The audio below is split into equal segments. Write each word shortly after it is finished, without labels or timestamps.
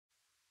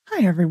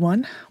Hi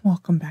everyone,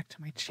 welcome back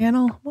to my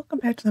channel. Welcome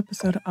back to the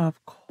episode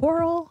of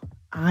Coral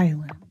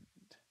Island.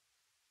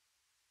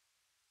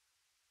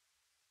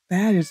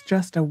 That is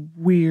just a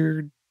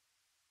weird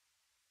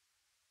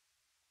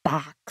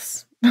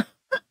box. I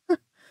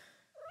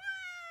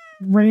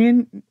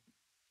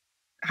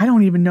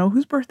don't even know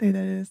whose birthday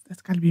that is.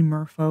 That's got to be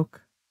Merfolk.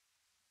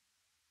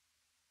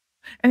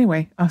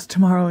 Anyway,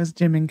 tomorrow is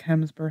Jim and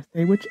Kim's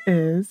birthday, which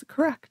is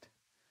correct.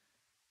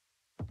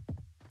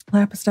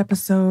 Last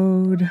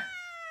episode,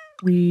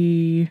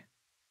 we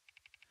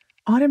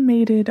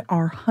automated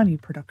our honey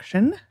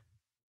production.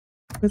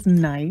 It was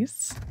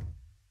nice.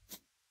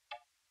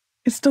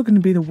 It's still going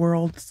to be the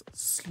world's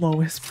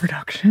slowest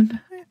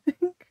production, I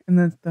think. And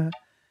then the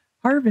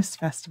Harvest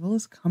Festival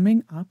is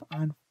coming up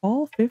on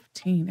fall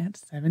 15 at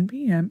 7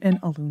 p.m. in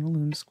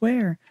Aloon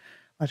Square.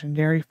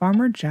 Legendary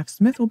farmer Jeff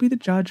Smith will be the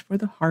judge for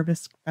the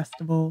Harvest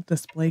Festival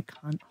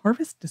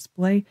Harvest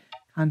Display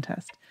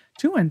Contest.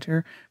 To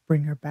enter,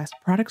 bring your best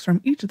products from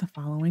each of the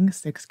following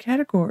 6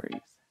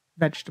 categories: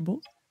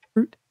 vegetables,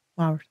 fruit,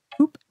 flowers,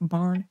 Coop,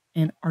 barn,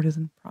 and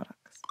artisan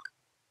products.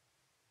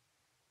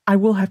 I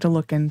will have to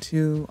look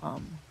into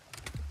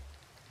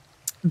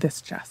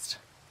this chest.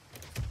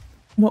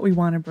 What we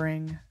want to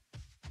bring.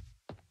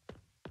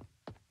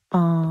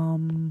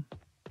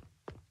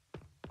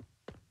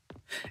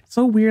 It's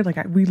so weird, like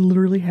we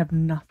literally have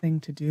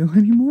nothing to do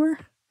anymore.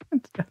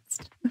 It's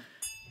just,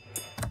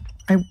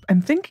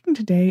 I'm thinking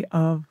today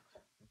of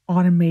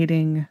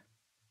automating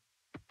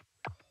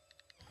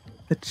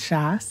the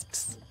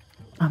chests,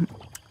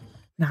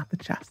 not the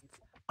chests,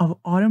 of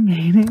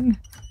automating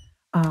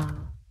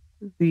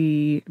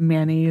the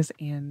mayonnaise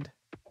and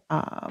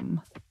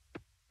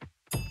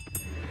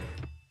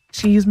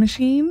cheese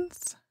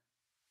machines.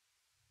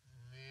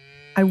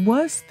 I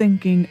was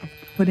thinking of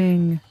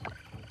putting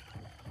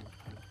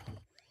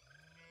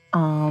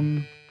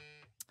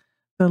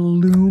the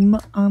loom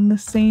on the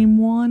same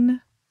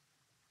one.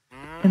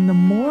 And the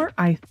more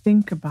I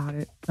think about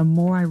it, the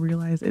more I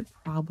realize it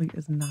probably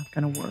is not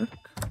going to work.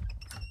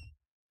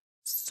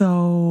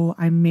 So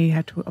I may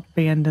have to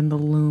abandon the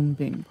loom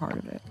being part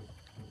of it.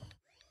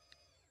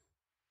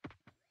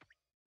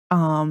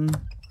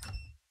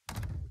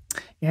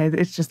 Yeah,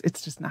 it's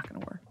just not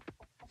going to work.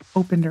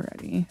 Opened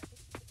already.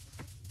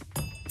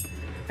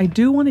 I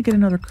do want to get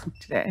another coop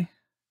today.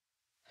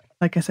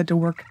 Like I said, to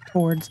work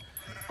towards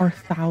our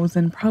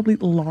 1,000 probably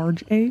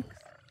large eggs.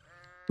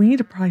 We need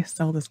to probably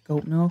sell this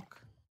goat milk.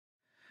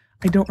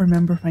 I don't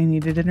remember if I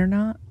needed it or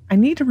not. I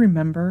need to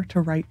remember to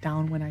write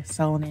down when I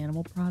sell an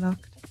animal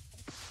product.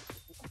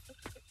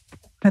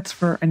 That's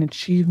for an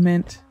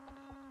achievement.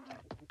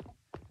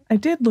 I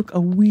did look a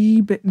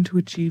wee bit into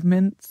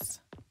achievements,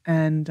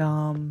 and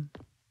I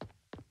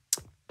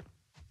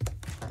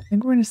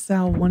think we're going to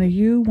sell one of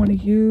you, one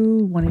of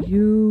you, one of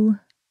you.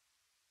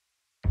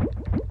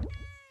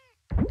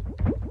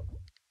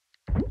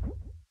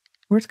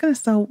 We're just going to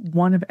sell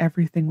one of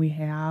everything we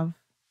have.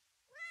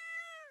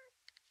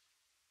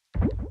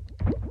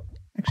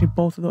 Actually,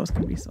 both of those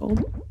can be sold.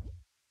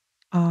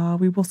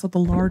 We will sell the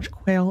large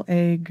quail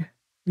egg.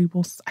 We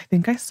will, I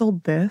think I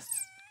sold this.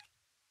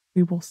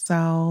 We will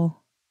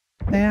sell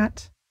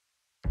that,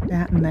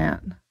 that, and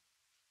that.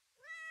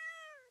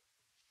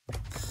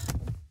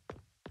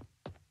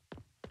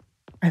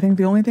 I think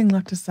the only thing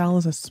left to sell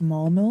is a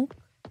small milk.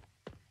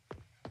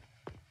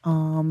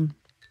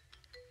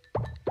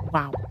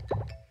 Wow.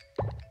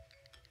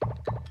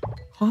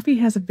 Coffee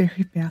has a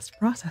very fast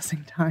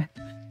processing time.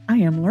 I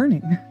am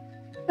learning.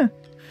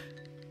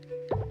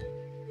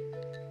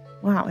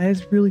 Wow, that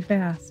is really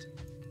fast.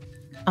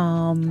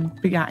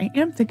 But yeah, I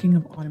am thinking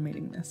of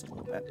automating this a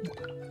little bit.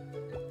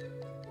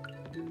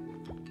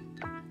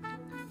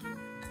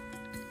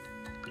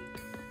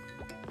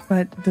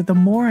 But the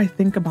more I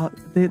think about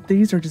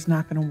these are just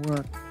not going to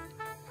work.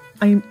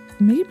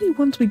 Maybe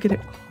once we get it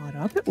caught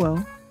up, it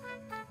will.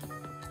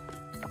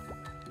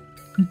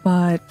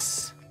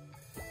 But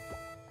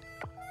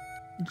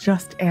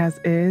just as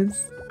is,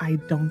 I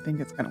don't think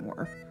it's going to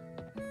work.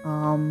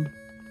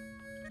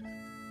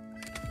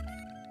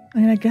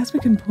 And I guess we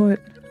can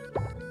put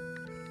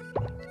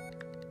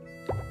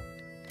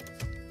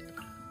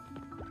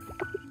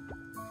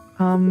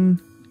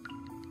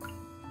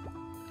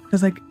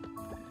because like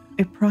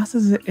it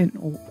processes it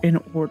in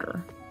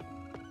order.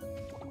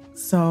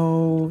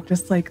 So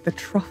just like the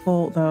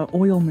the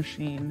oil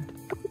machine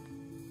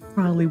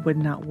probably would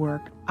not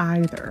work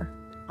either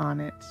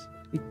on it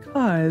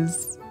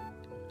because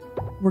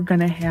we're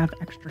gonna have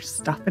extra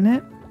stuff in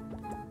it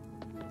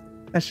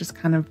that's just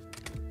kind of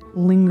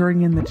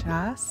lingering in the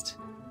chest.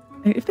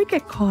 And if they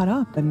get caught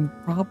up, then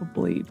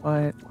probably,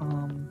 but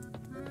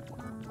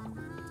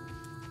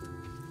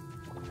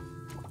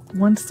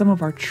once some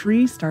of our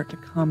trees start to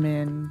come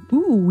in,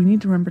 ooh, we need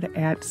to remember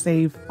to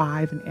save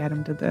 5 and add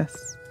them to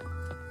this.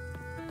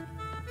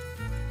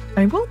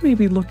 I will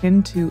maybe look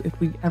into if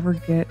we ever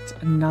get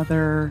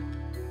another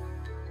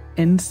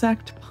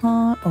insect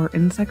pond or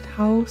insect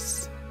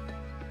house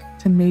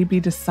to maybe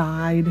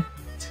decide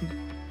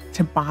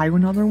to buy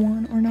another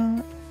one or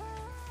not.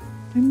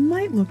 I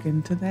might look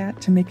into that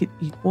to make it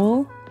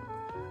equal.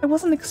 I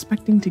wasn't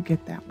expecting to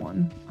get that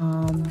one.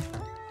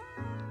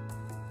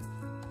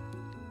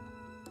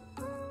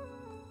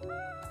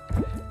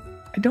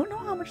 I don't know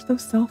how much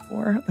those sell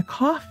for. The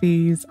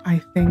coffees, I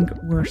think,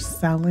 were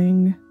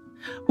selling.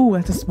 Ooh,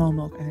 that's a small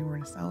milk. I think we're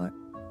going to sell it.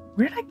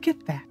 Where did I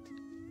get that?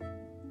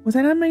 Was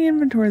that on my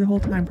inventory the whole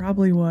time?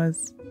 Probably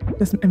was.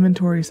 This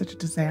inventory is such a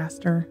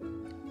disaster.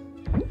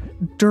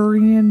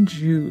 Durian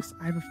juice.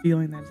 I have a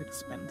feeling that is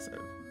expensive.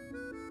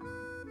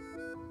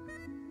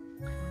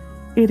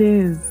 It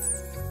is.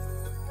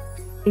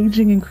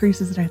 Aging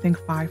increases it, I think,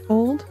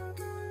 5-fold.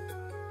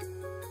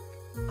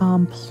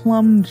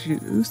 Plum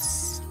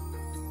juice.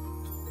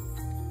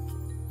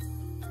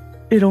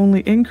 It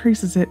only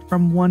increases it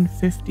from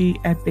 150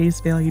 at base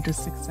value to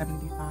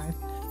 675.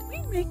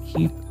 We may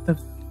keep the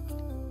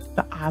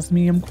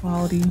osmium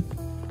quality.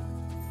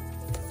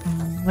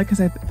 Like I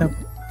said, the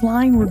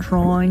line we're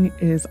drawing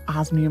is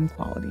osmium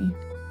quality.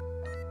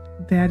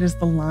 That is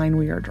the line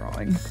we are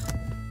drawing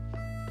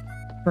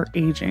for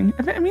aging.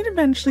 I mean,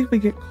 eventually if we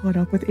get caught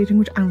up with aging,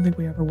 which I don't think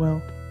we ever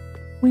will,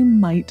 we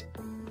might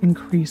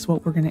increase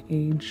what we're going to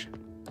age.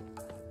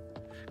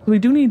 We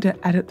do need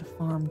to edit the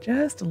farm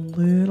just a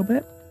little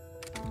bit.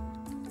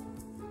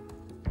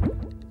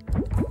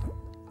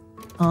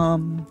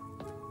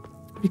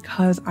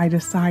 Because I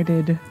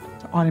decided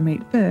to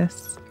automate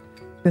this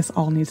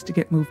all needs to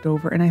get moved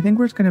over. And I think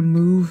we're just going to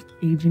move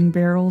aging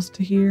barrels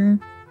to here.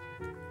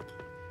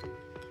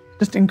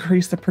 Just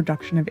increase the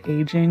production of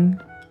aging.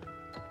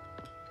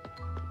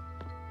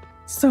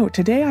 So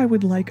today I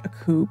would like a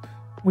coop,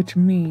 which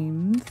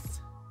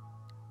means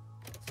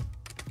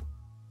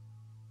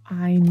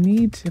I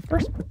need to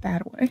first put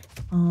that away.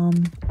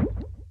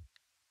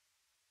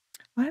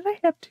 Why did I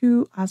have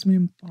 2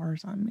 osmium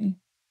bars on me?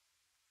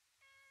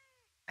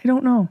 I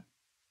don't know.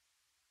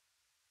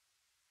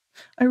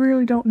 I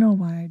really don't know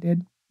why I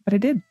did, but I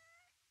did.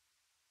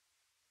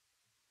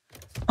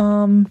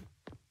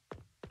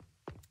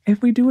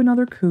 If we do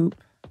another coop,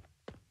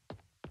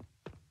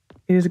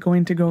 it is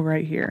going to go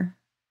right here.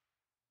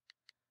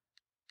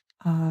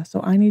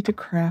 So I need to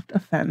craft a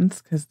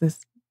fence because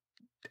this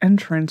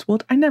entrance, well,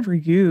 I never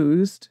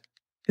used,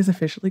 is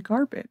officially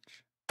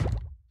garbage.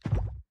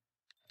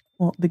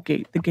 Well, the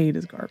gate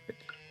is garbage.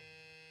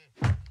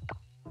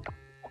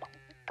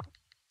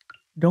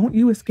 Don't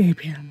you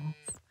escape, animals.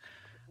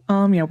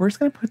 Yeah, we're just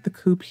gonna put the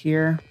coop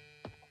here.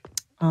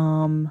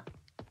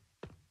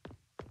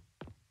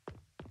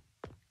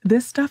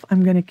 This stuff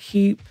I'm gonna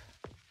keep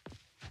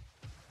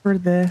for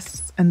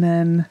this, and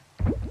then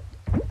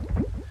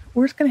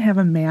we're just gonna have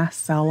a mass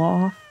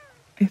sell-off,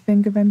 I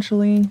think,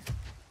 eventually.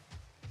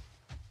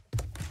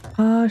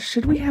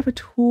 Should we have a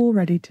tool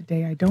ready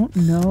today? I don't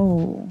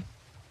know.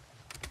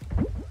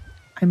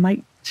 I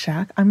might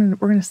check. We're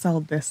gonna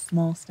sell this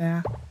small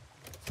stack.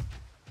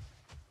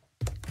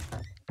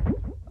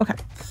 Okay.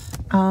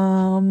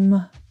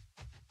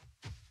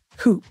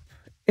 Coop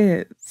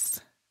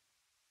is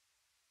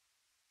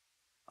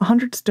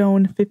 100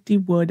 stone, 50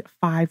 wood,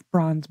 5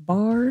 bronze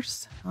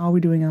bars. How are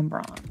we doing on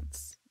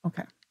bronze?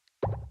 Okay.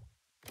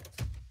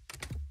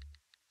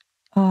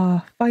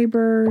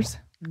 Fibers,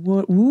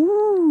 wood.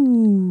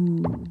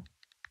 Ooh.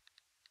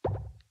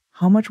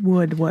 How much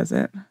wood was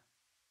it?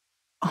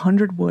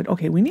 100 wood.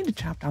 Okay, we need to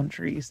chop down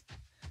trees.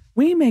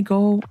 We may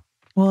go,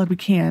 well, if we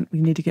can't, we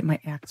need to get my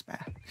axe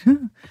back.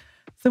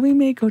 So we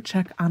may go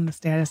check on the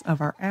status of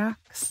our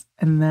axe,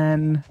 and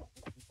then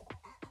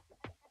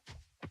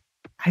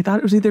I thought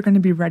it was either going to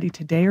be ready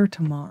today or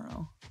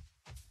tomorrow.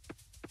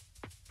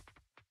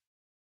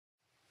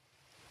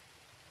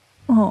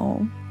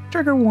 Oh,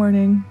 trigger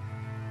warning.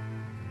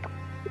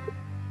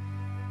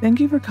 Thank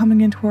you for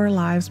coming into our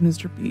lives,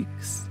 Mr.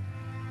 Beaks.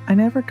 I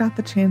never got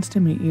the chance to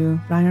meet you,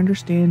 but I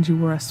understand you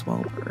were a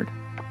swell bird.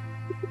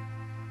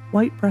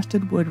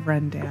 White-breasted wood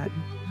wren, Dad.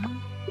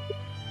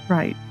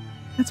 Right,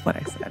 that's what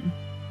I said.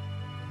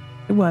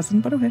 It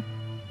wasn't, but okay.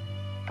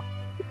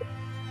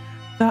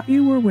 Though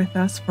you were with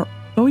us for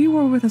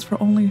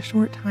only a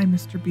short time,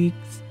 Mr.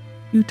 Beaks,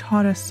 you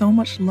taught us so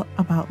much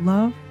about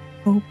love,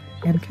 hope,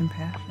 and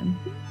compassion.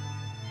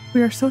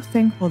 We are so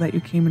thankful that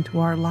you came into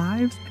our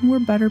lives, and we're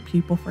better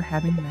people for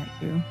having met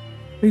you.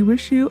 We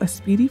wish you a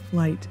speedy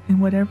flight in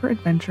whatever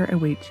adventure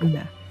awaits you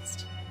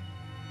next.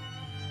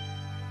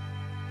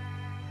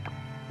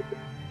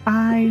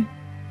 Bye.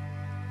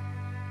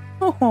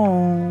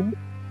 Oh,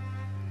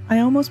 I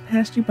almost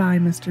passed you by,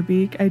 Mr.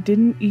 Beak. I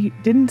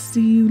didn't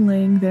see you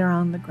laying there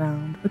on the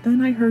ground, but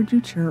then I heard you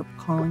chirp,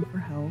 calling for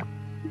help.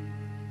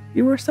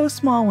 You were so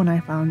small when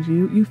I found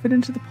you. You fit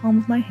into the palm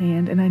of my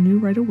hand, and I knew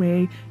right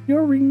away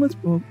your ring was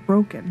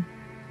broken.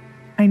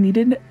 I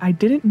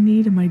didn't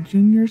need my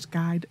junior's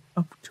guide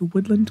to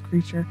woodland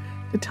creature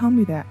to tell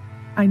me that.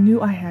 I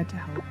knew I had to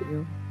help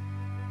you.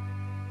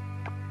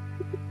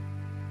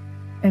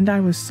 And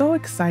I was so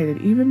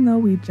excited, even though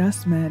we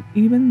just met,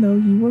 even though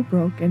you were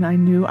broken, I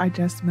knew I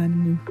just met a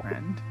new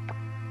friend.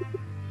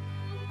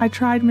 I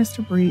tried,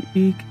 Mr.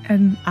 Beak,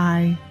 and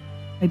I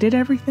did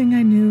everything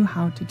I knew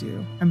how to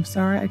do. I'm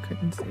sorry I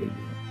couldn't save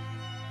you.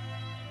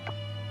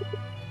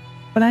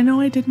 But I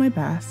know I did my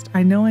best.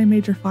 I know I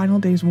made your final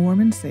days warm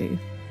and safe.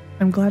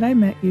 I'm glad I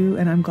met you,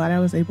 and I'm glad I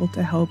was able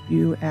to help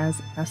you as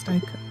best I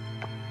could.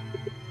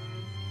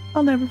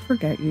 I'll never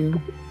forget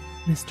you,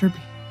 Mr. B.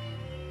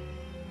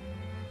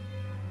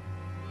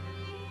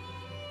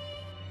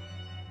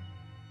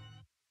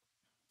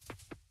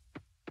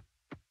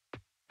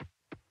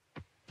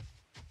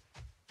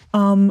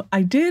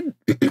 I did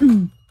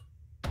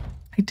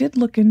I did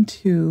look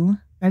into,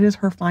 that is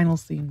her final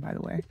scene, by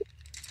the way.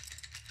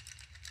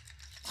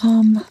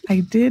 I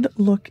did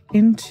look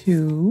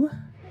into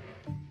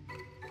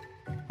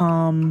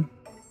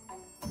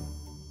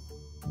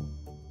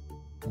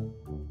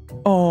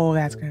oh,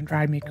 that's gonna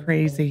drive me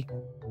crazy.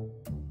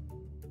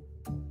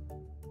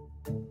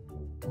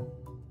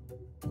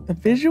 The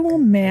visual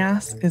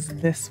mass is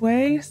this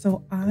way,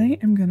 so I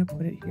am gonna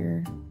put it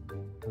here.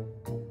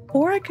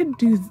 Or I could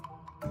do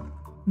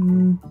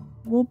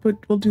we'll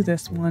do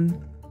this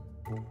one.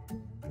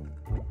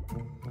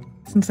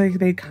 Since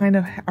they kind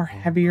of are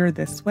heavier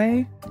this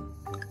way,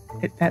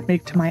 that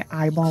make to my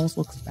eyeballs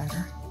looks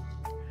better.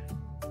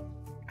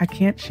 I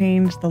can't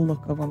change the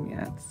look of them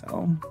yet,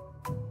 so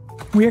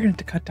we are going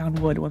to cut down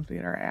wood once we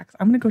get our axe.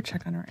 I'm going to go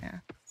check on our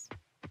axe.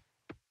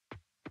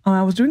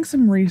 I was doing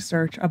some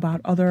research about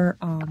other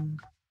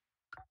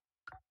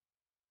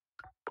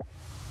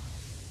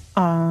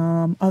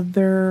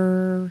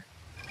other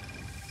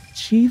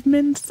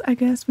achievements, I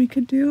guess we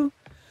could do.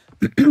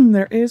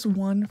 There is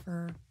one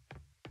for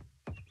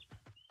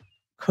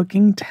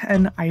cooking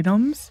 10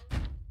 items.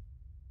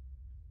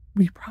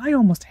 We probably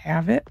almost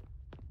have it.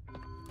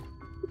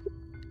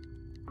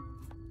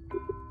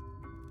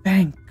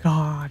 Thank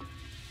God.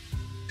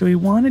 Do we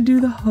want to do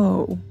the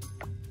hoe?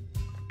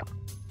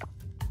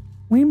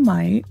 We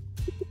might.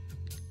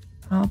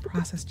 I'll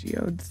process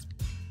geodes.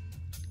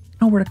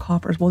 Oh, we're to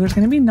coffers. Well, there's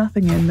going to be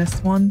nothing in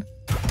this one.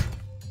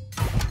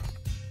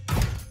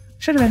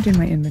 Should have emptied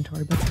my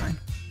inventory, but it's fine.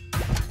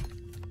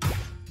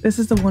 This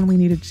is the one we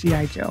needed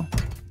G.I. Joe.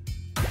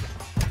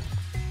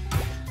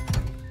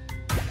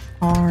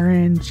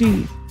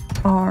 RNG,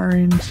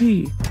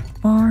 RNG,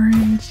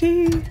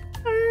 RNG,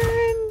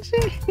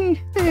 RNG.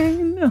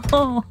 No.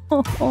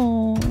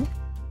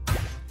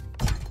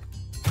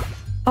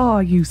 Oh,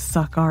 you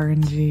suck,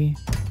 RNG.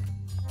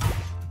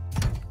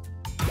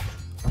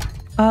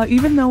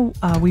 Even though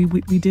we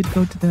did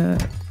go to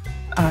the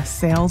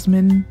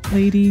salesman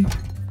lady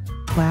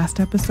last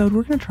episode,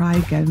 we're gonna try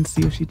again and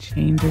see if she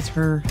changes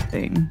her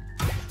thing.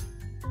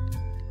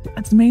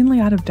 It's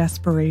mainly out of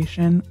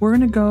desperation. We're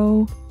gonna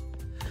go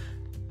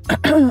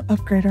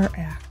upgrade our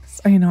axe,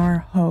 our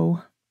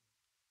hoe.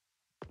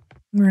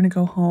 We're gonna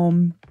go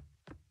home,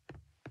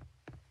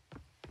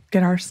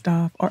 get our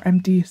stuff, or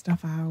empty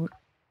stuff out.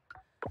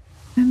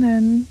 And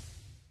then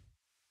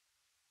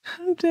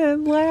the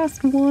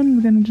last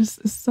one then just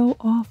is so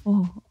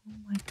awful. Oh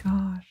my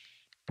gosh.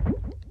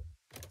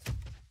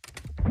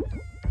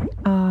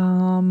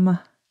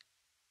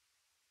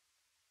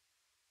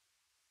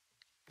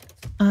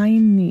 I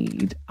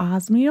need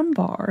osmium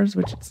bars,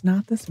 which it's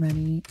not this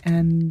many,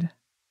 and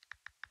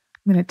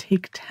I'm gonna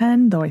take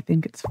 10, though I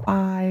think it's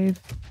 5.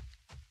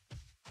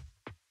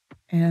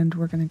 And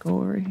we're gonna go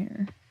over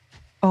here.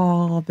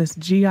 Oh, this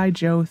G.I.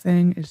 Joe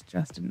thing is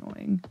just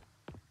annoying.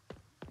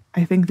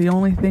 I think the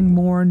only thing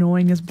more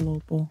annoying is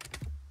Blopal.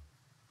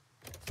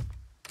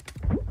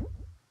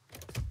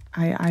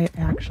 I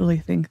actually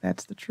think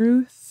that's the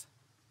truth.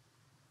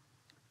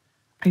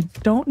 I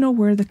don't know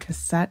where the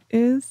cassette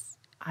is.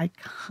 I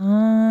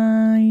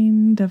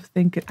kind of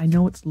think I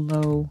know it's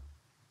low.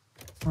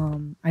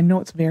 I know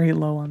it's very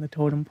low on the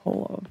totem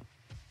pole of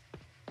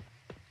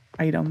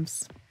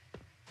items.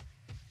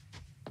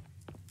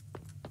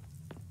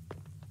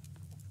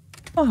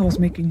 Oh, I was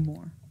making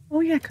more. Oh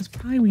yeah, because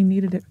probably we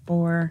needed it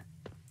for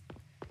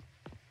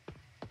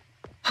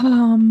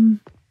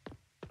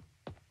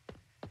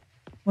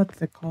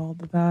what's it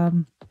called?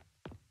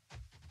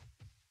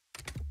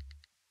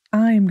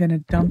 I'm gonna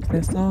dump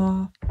this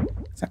off.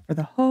 Except for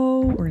the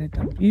hoe, we're gonna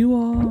dump you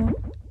off.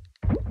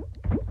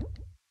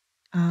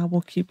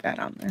 We'll keep that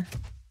on there.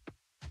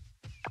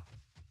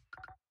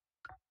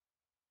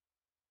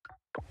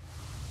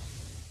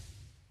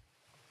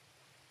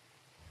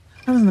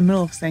 I was in the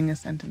middle of saying a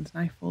sentence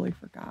and I fully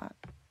forgot.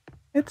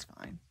 It's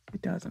fine.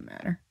 It doesn't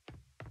matter.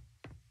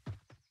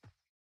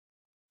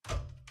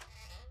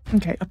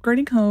 Okay,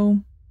 upgrading hoe.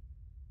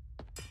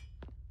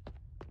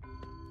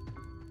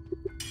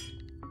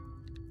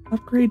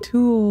 Upgrade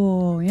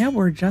tool. Yeah,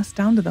 we're just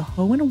down to the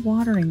hoe and a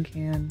watering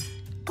can.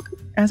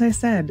 As I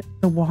said,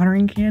 the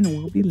watering can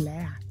will be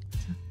last.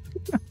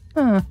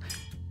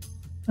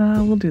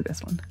 We'll do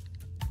this one.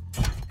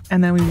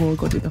 And then we will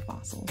go do the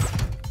fossils.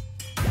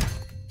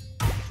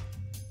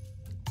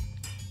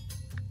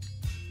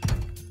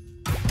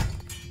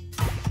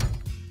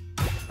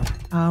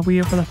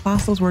 For the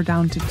fossils, we're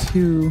down to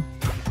 2.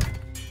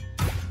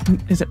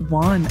 Is it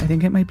 1? I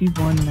think it might be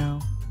 1 now.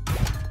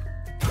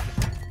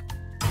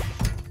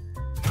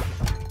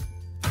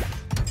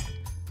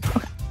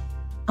 Okay.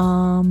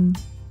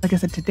 Like I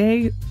said,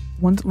 today,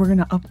 once we're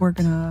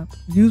gonna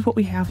use what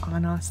we have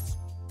on us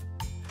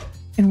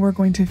And we're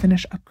going to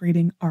finish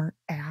upgrading our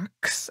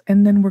axe,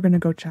 and then we're going to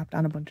go chop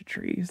down a bunch of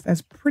trees.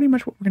 That's pretty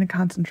much what we're going to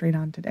concentrate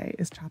on today,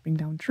 is chopping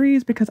down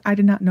trees, because I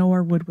did not know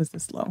our wood was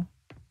this low.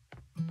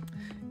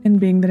 And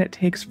being that it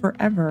takes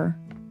forever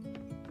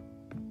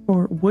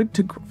for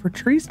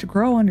trees to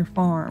grow on your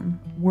farm,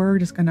 we're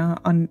just going to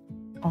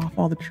off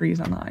all the trees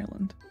on the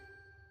island.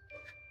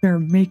 They're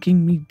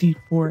making me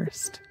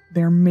deforest.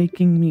 They're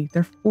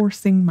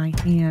forcing my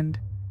hand.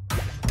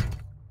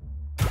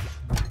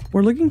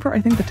 We're looking for, I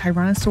think, the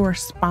Tyrannosaurus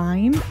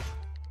spine.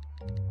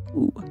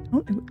 Ooh,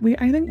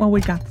 I think, well,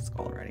 we got the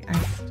skull already.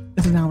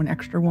 This is now an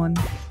extra one.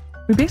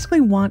 We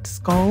basically want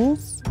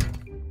skulls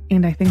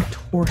and I think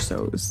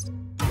torsos,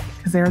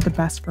 because they're the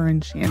best for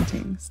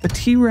enchanting. The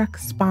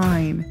T-Rex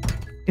spine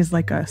is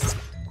like a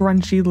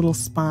scrunchy little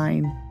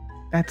spine.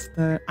 That's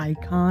the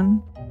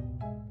icon.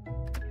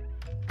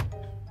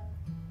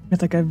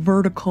 It's like a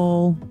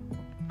vertical,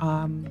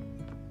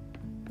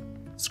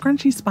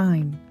 scrunchy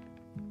spine.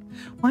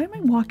 Why am I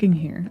walking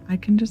here? I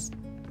can just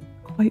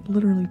quite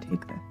literally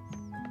take this.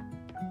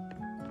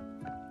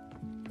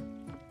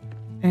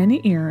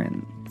 Any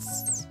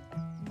errands?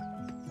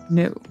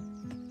 No.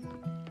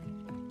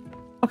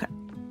 Okay.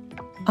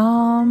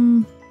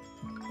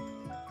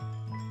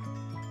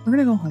 We're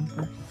gonna go home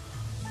first.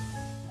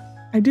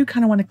 I do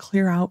kind of want to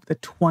clear out the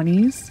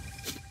 20s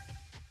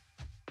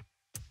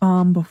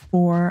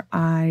before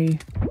I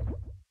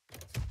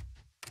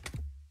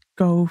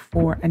go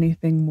for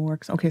anything more.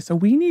 Okay, so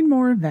we need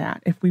more of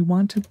that if we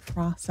want to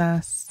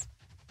process,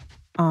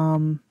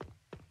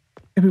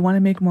 if we want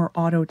to make more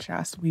auto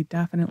chests. We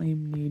definitely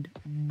need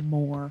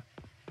more.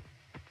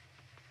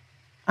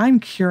 I'm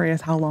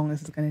curious how long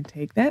this is going to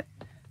take. That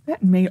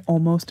may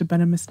almost have been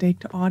a mistake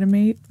to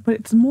automate, but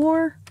it's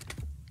more,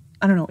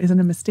 I don't know, is it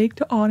a mistake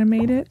to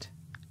automate it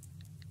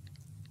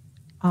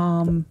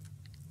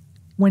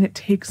when it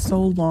takes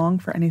so long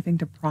for anything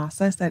to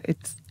process that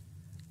it's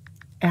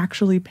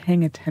actually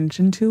paying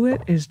attention to it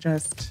is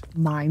just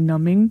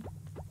mind-numbing.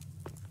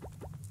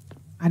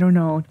 I don't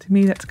know. To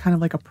me, that's kind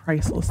of like a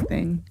priceless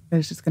thing that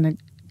is just going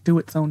to do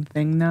its own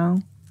thing now.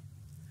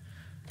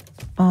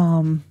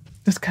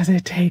 Just because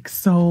it takes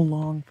so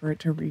long for it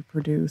to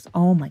reproduce.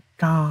 Oh my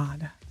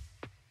god.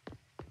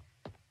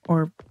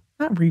 Or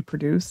not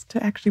reproduce,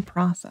 to actually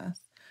process.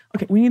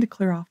 Okay, we need to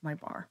clear off my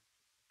bar.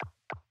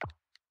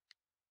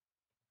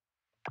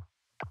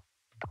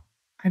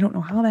 I don't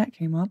know how that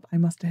came up. I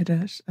must have hit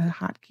a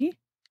hotkey.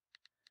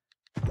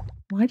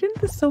 Why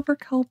didn't the silver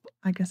kelp?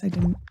 I guess I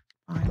didn't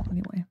file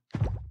anyway.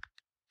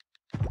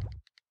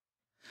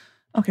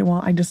 Okay,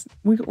 well,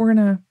 we're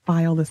gonna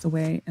file this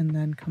away and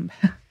then come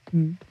back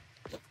and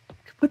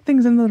put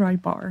things in the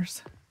right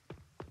bars.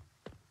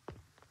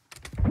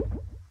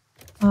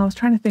 I was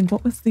trying to think,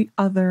 what was the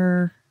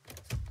other...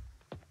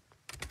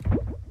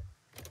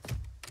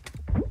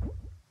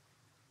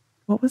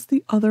 What was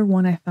the other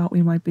one I thought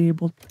we might be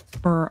able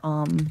for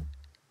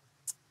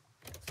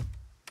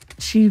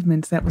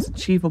achievements that was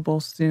achievable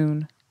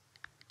soon?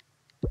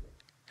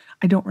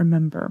 I don't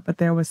remember, but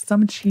there was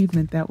some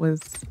achievement that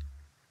was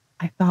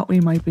I thought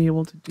we might be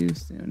able to do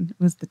soon. It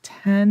was the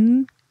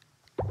 10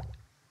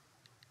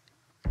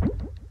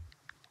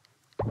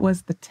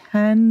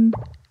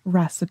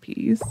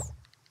 recipes.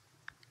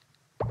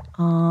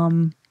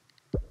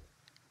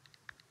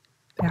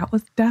 That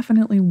was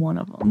definitely one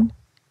of them.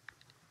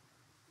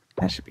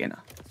 That should be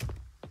enough.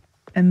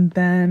 And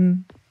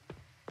then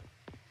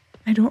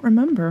I don't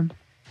remember.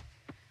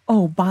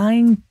 Oh,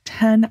 buying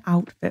 10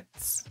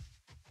 outfits.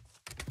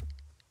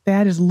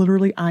 That is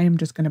literally, I am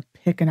just going to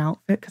pick an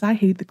outfit because I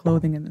hate the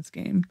clothing in this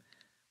game.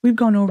 We've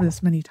gone over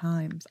this many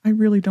times. I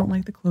really don't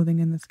like the clothing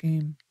in this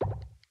game.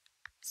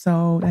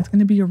 So that's going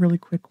to be a really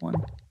quick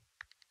one.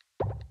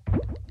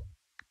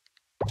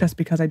 Just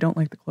because I don't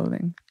like the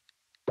clothing.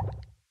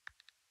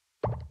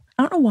 I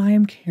don't know why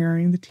I'm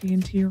carrying the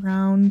TNT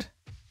around,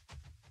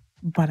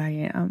 but I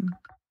am.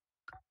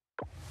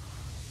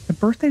 The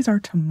birthdays are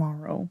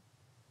tomorrow.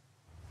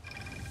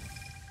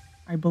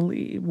 I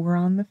believe we're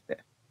on the 5th.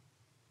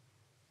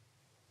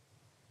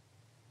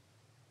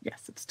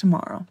 Yes, it's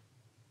tomorrow.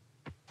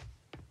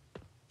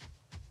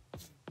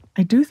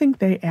 I do think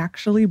they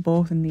actually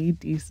both need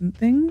decent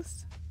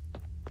things.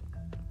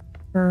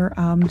 For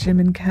Jim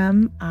and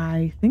Kem,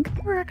 I think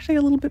we're actually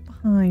a little bit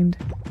behind.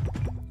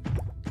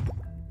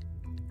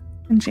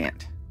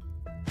 Enchant.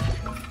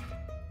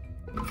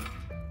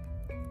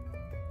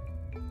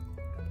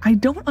 I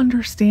don't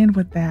understand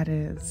what that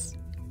is.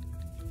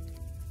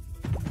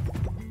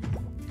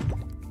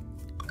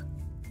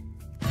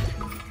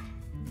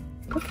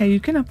 Okay, you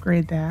can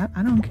upgrade that.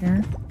 I don't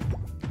care.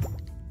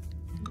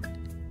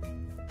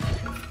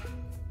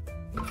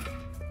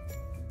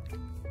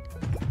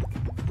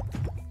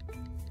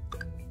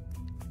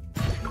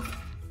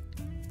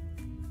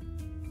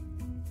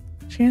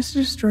 Chance to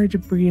destroy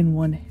debris in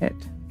one hit.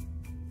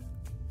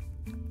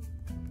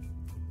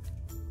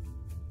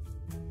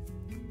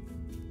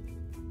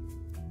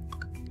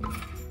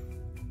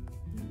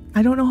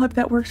 I don't know if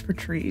that works for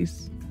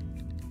trees.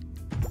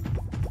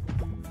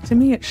 To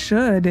me, it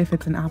should if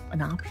it's an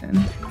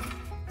option.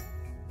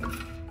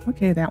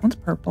 Okay, that one's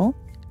purple.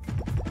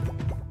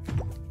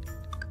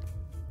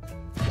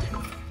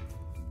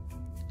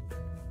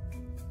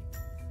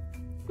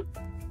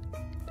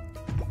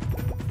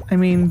 I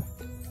mean,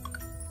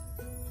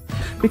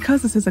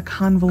 because this is a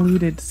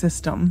convoluted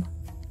system,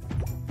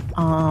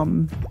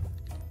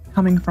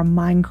 coming from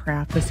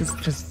Minecraft, this is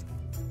just,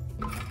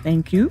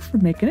 thank you for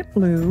making it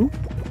blue.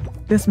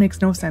 This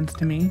makes no sense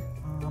to me,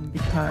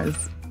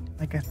 because,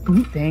 I guess,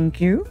 thank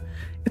you.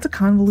 It's a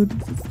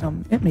convoluted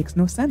system. It makes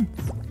no sense.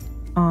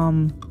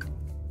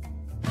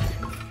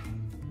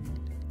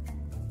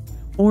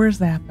 Or is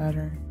that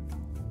better?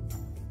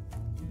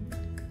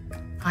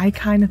 I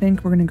kind of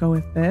think we're gonna go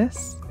with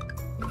this.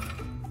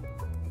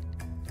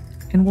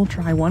 And we'll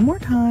try one more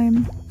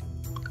time.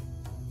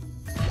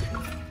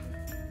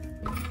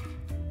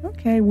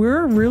 Okay,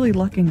 we're really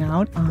lucking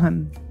out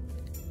on...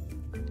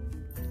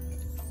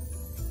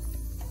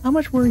 How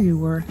much were you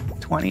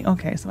worth? 20.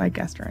 Okay, so I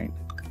guessed right.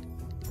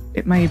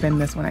 It might have been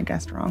this one I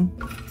guessed wrong.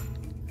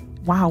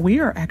 Wow, we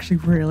are actually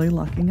really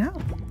lucking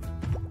out.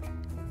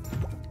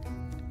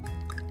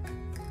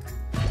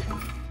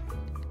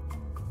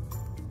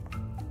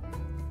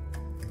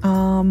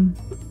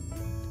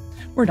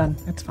 We're done.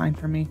 That's fine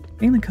for me.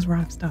 Mainly because we're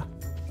out of stuff.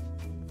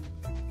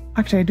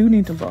 Actually, I do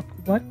need to look.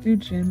 What do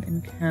Jim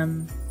and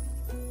Kem...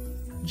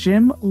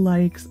 Jim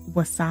likes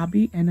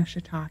wasabi and a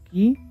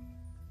shiitake.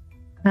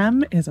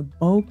 Kem is a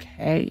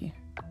bouquet.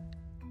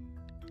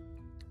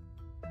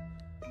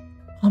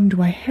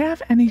 Do I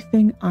have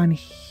anything on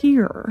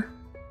here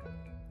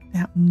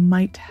that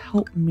might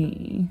help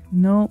me?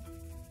 Nope.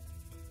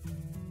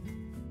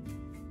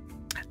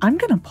 I'm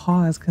gonna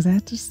pause because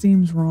that just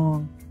seems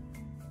wrong.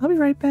 I'll be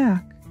right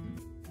back.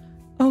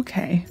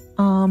 Okay,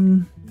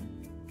 Kem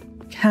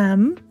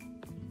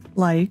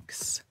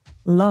loves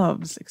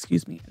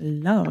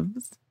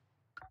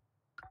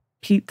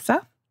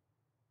pizza,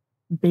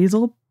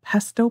 basil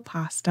pesto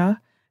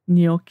pasta,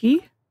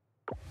 gnocchi.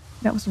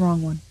 That was the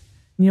wrong one.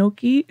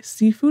 Gnocchi,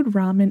 seafood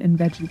ramen, and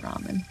veggie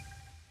ramen.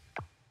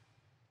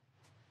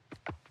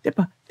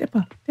 Dippa,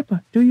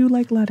 do you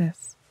like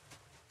lettuce?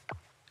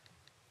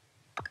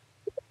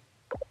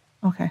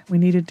 Okay, we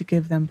needed to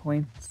give them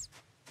points.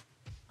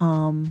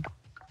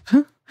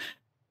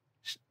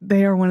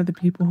 They are one of the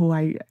people who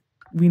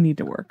we need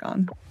to work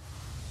on.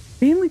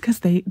 Mainly because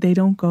they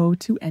don't go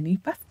to any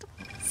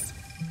festivals.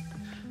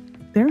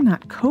 They're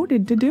not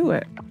coded to do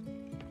it.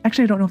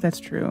 Actually, I don't know if that's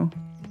true.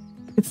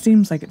 It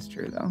seems like it's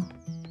true though.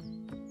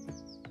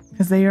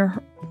 Because they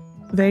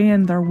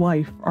and their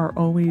wife are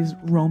always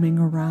roaming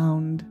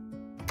around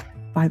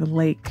by the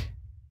lake.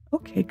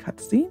 Okay,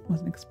 cutscene.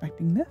 Wasn't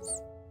expecting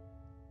this.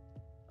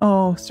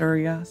 Oh,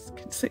 Surya.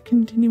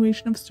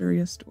 Continuation of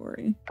Surya's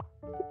story.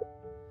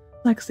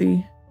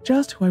 Lexi,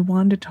 just who I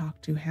wanted to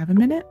talk to. Have a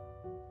minute?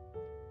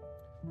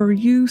 For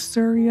you,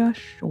 Surya,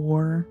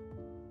 sure.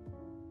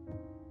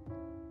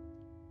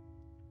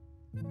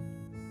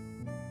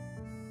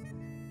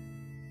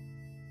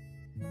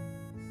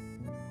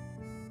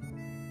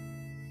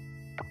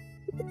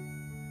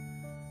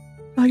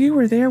 Oh, you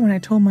were there when I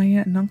told my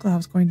aunt and uncle I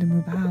was going to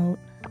move out.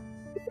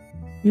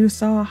 You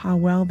saw how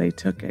well they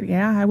took it.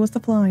 Yeah, I was the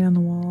fly on the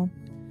wall.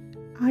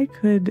 I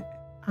could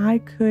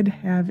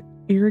have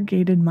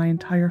irrigated my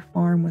entire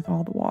farm with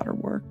all the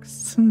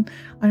waterworks.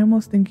 I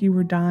almost think you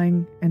were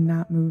dying and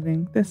not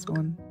moving. This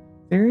one.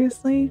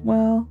 Seriously?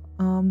 Well,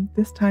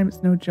 this time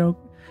it's no joke.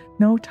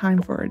 No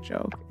time for a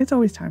joke. It's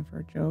always time for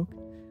a joke.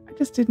 I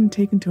just didn't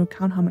take into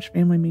account how much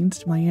family means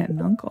to my aunt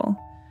and uncle.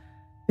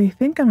 They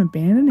think I'm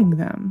abandoning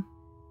them.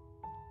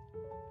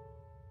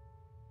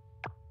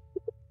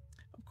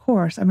 Of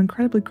course, I'm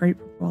incredibly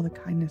grateful for all the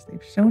kindness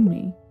they've shown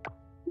me.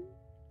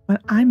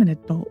 But I'm an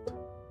adult.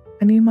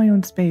 I need my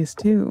own space,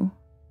 too.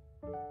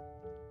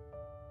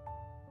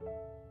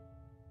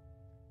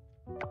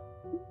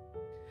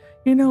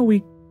 You know,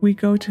 we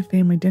go to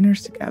family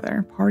dinners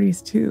together,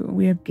 parties too.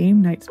 We have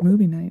game nights,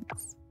 movie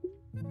nights.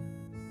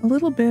 A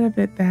little bit of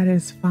it, that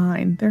is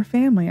fine. They're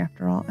family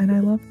after all, and I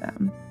love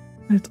them.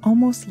 But it's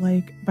almost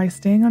like by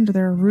staying under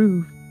their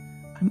roof,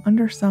 I'm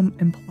under some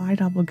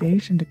implied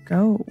obligation to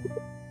go.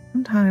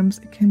 Sometimes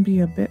it can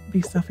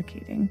be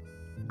suffocating.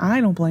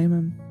 I don't blame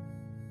him.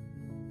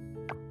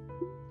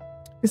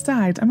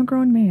 Besides, I'm a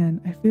grown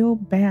man. I feel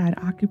bad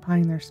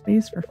occupying their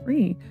space for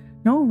free.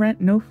 No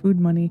rent, no food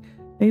money.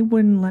 They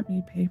wouldn't let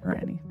me pay for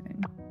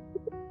anything.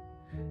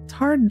 It's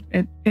hard.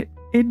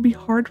 It'd be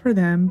hard for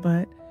them,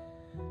 but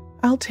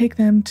I'll take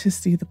them to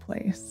see the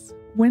place.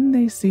 When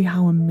they see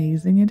how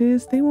amazing it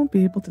is, they won't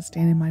be able to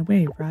stand in my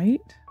way,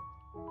 right?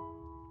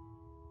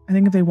 I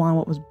think if they want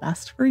what was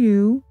best for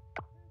you,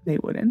 they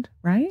wouldn't,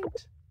 right?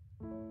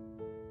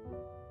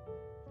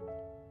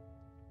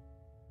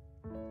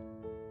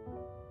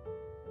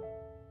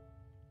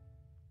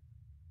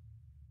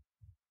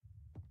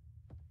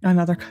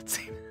 Another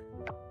cutscene.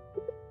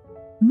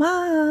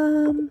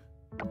 Mom!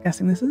 I'm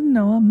guessing this is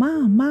Noah.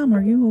 Mom,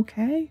 are you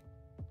okay?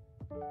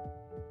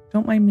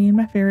 Don't mind me and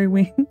my fairy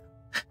wing.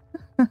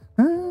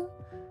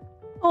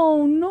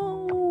 Oh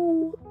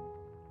no!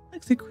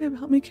 Lexi, Quib,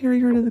 help me carry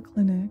her to the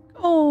clinic.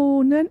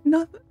 Oh,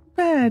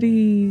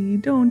 Betty,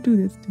 don't do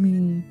this to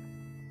me.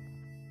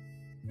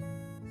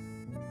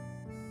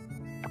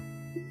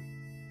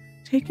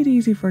 Take it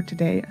easy for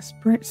today. A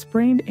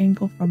sprained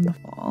ankle from the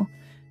fall.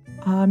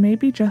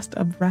 Maybe just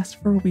a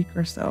rest for a week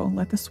or so.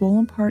 Let the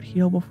swollen part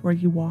heal before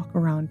you walk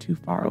around too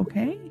far,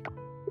 okay?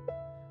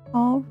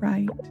 All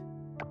right.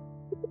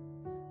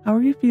 How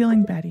are you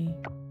feeling, Betty?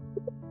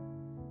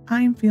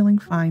 I am feeling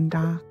fine,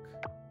 Doc.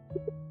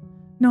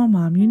 No,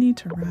 Mom, you need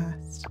to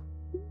rest.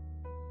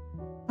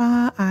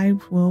 I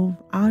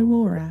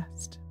will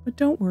rest. But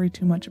don't worry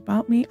too much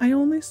about me. I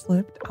only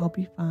slipped. I'll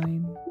be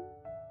fine.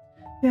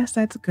 Yes,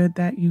 that's good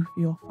that you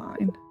feel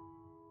fine.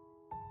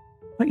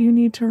 But you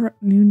need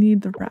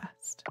the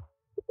rest.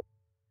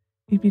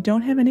 If you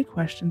don't have any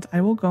questions,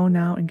 I will go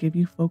now and give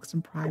you folks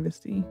some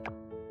privacy.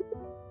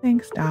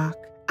 Thanks, Doc.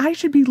 I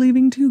should be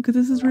leaving too, because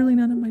this is really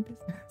none of my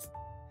business.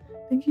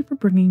 Thank you for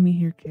bringing me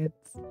here, kids.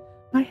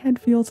 My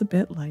head feels a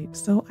bit light,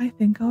 so I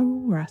think I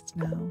will rest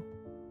now.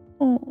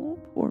 Oh,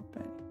 poor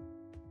Betty.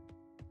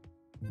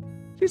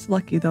 She's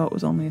lucky, though, it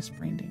was only a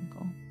sprained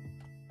ankle.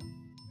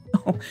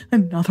 Oh,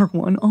 another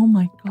one. Oh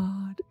my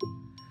god.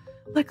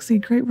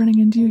 Lexi, great running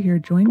into you here.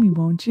 Join me,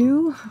 won't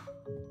you?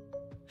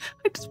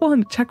 I just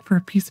wanted to check for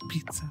a piece of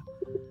pizza.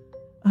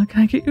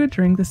 Can I get you a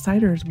drink? The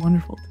cider is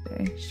wonderful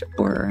today.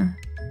 Sure.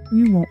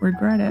 You won't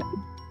regret it.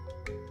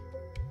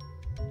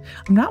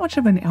 I'm not much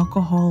of an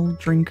alcohol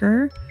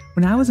drinker.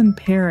 When I was in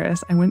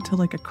Paris, I went to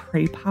like a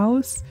crepe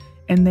house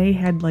and they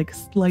had like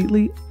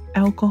slightly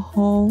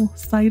alcohol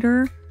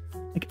cider,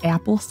 like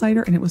apple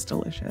cider, and it was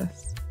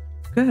delicious.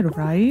 Good,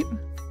 right?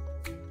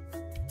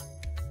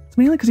 It's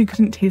mainly because you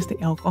couldn't taste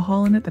the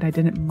alcohol in it that I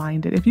didn't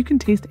mind it. If you can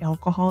taste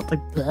alcohol, it's like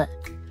bleh.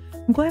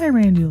 I'm glad I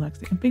ran into you,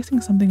 Lexi. I'm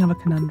facing something of a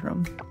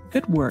conundrum.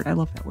 Good word. I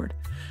love that word.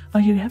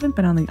 You haven't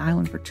been on the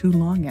island for too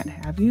long yet,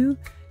 have you?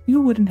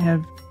 You wouldn't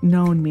have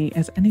known me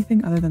as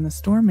anything other than the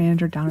store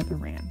manager down at the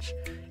ranch.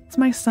 It's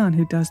my son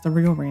who does the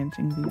real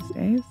ranching these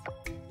days.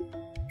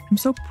 I'm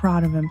so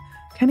proud of him.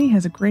 Kenny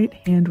has a great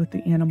hand with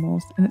the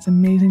animals, and it's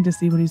amazing to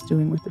see what he's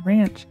doing with the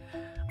ranch.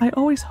 I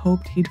always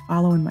hoped he'd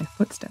follow in my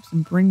footsteps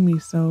and bring me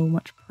so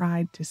much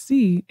pride to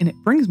see, and it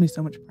brings me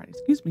so much pride,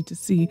 to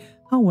see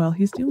how well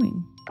he's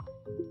doing.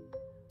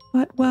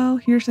 But, well,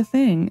 here's the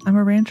thing. I'm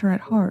a rancher at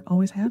heart,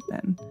 always have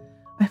been.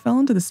 I fell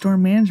into the store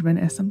management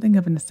as something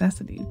of a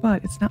necessity,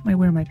 but it's not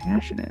where my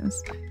passion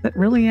is. That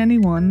really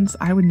anyone's.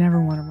 I would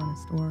never want to run a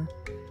store.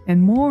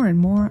 And more,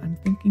 I'm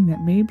thinking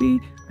that maybe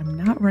I'm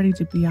not ready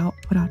to be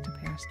put out to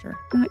pasture.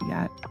 Not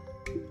yet.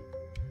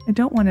 I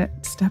don't want to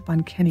step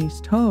on Kenny's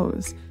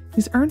toes.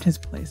 He's earned his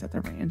place at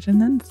the ranch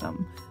and then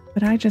some.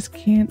 But I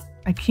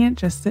can't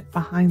just sit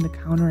behind the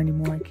counter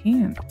anymore. I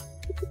can't.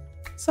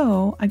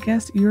 So I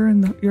guess you're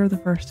the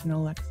first to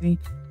know, Lexi.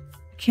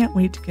 I can't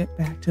wait to get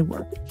back to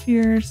work.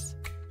 Cheers.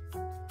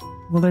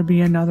 Will there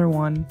be another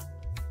one?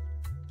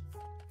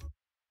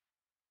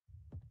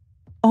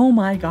 Oh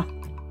my god.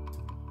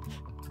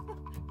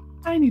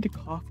 I need a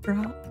cough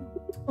drop.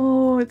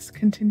 Oh, it's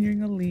continuing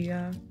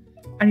Aaliyah.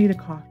 I need a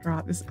cough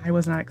drop. I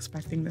was not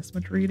expecting this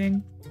much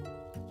reading.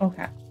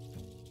 Okay.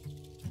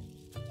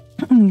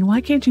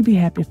 Why can't you be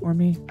happy for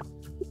me?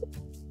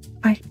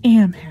 I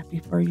am happy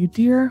for you,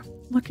 dear.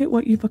 Look at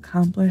what you've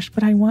accomplished,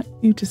 but I want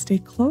you to stay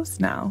close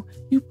now.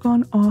 You've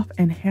gone off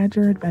and had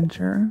your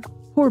adventure.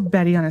 Poor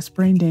Betty on a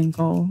sprained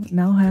ankle,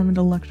 now having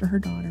to lecture her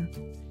daughter.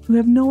 You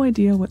have no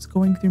idea what's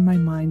going through my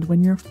mind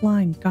when you're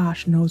flying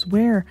gosh knows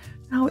where.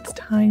 Now it's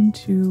time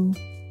to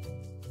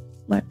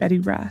let Betty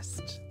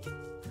rest.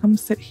 Come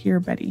sit here,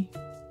 Betty.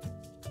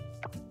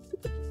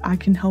 I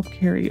can help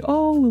carry.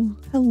 Oh,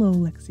 hello,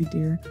 Lexi,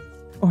 dear.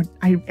 Or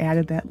I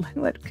added that.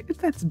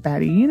 That's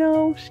Betty, you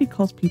know. She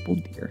calls people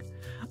dear.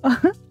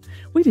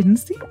 We didn't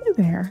see you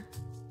there.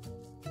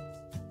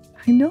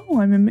 I know,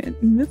 I'm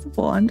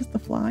invisible. I'm just a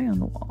fly on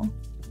the wall.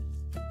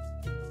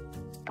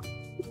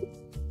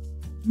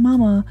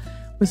 Mama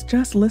was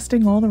just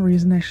listing all the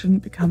reasons I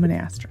shouldn't become an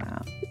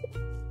astronaut.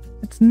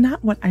 It's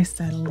not what I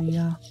said,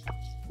 Aaliyah.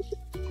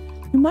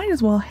 You might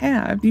as well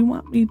have. You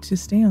want me to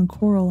stay on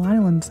Coral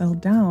Island, settle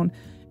down,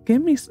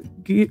 give you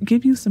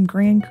some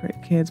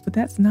grandkids, but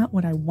that's not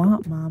what I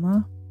want,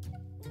 Mama.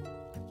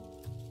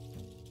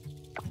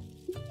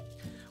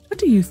 What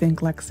do you think,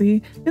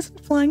 Lexi?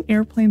 Isn't flying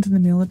airplanes in the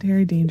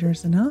military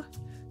dangerous enough?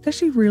 Does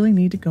she really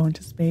need to go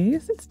into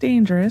space? It's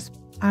dangerous.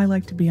 I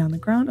like to be on the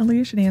ground.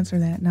 Aaliyah should answer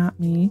that, not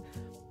me.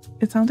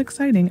 It sounds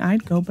exciting.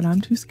 I'd go, but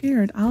I'm too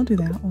scared. I'll do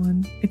that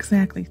one.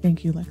 Exactly.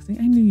 Thank you, Lexi.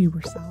 I knew you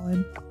were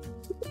solid.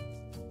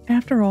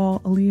 After all,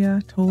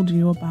 Aaliyah told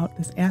you about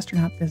this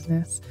astronaut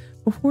business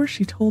before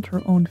she told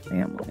her own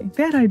family.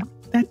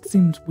 That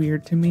seems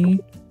weird to me.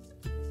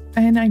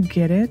 And I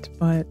get it,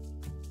 but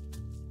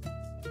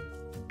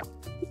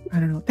I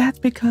don't know. That's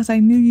because I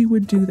knew you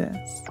would do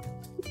this.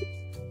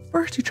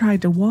 First, you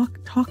tried to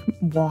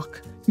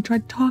You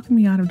tried talking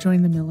me out of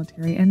joining the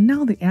military, and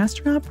now the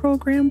astronaut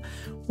program?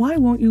 Why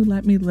won't you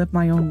let me live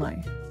my own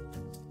life?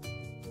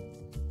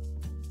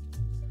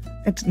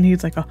 It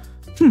needs like a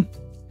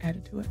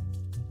added to it.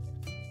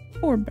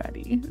 Poor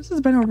Betty. This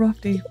has been a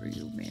rough day for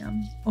you,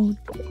 ma'am. Oh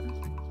dear.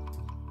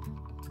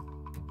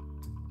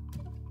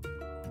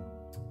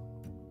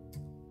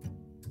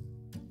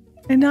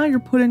 And now you're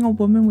putting a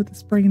woman with a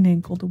sprained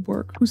ankle to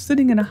work who's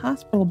sitting in a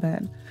hospital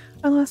bed.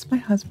 I lost my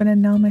husband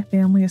and now my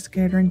family is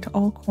scattering to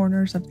all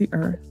corners of the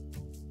earth.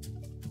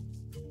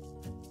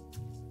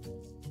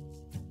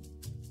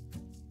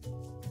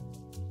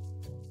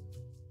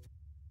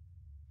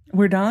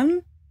 We're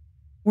done?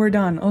 We're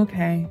done.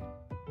 Okay.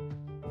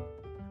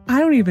 I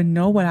don't even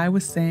know what I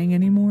was saying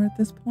anymore at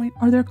this point.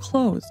 Are they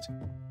closed?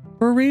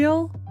 For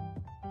real?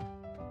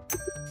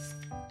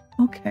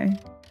 Okay.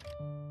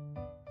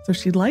 So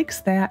she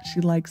likes that,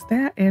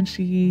 and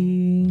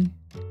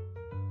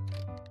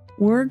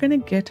we're gonna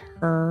get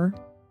her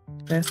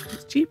this.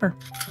 It's cheaper.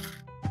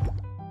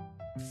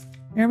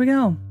 There we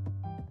go.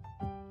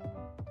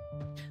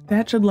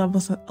 That should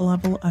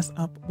level us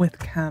up with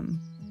chem.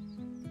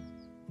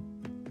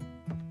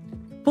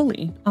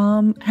 Fully.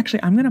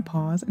 Actually, I'm gonna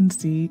pause and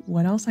see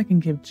what else I can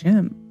give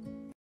Jim.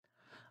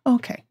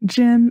 Okay,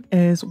 Jim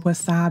is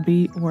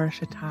wasabi or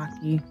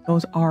shiitake.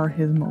 Those are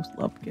his most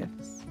loved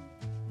gifts.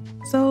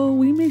 So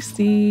we may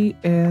see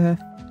if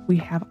we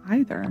have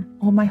either.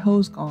 Oh, my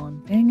hoe's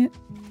gone. Dang it.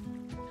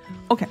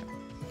 Okay.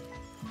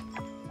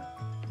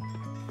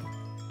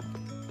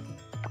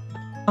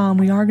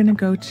 We are gonna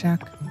go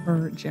check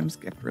for Jim's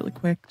gift really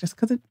quick, just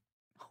because it.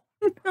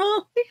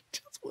 No, I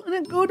just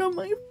want to go to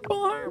my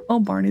farm. Oh,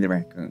 Barney the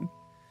raccoon.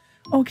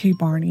 Okay,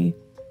 Barney.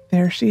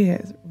 There she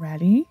is.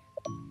 Ready?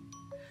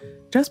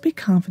 Just be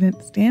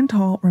confident, stand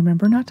tall,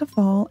 remember not to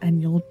fall,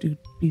 and you'll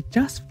be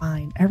just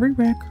fine. Every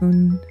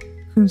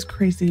raccoon's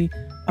crazy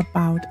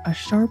about a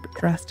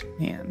sharp-dressed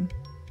man.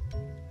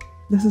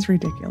 This is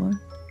ridiculous.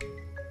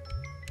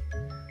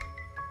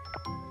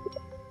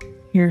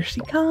 Here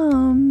she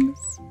comes.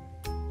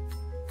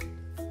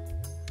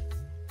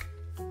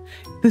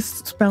 This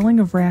spelling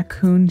of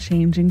raccoon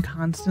changing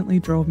constantly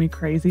drove me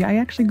crazy. I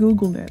actually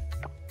Googled it.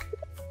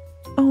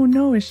 Oh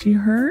no, is she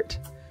hurt?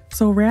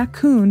 So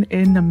raccoon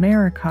in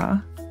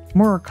America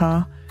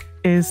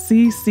is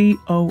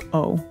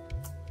CCOO.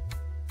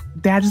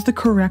 That is the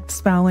correct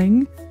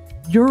spelling.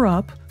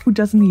 Europe, who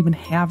doesn't even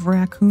have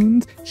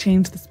raccoons,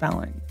 changed the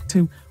spelling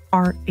to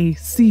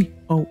RACOON.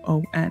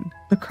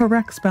 The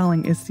correct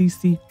spelling is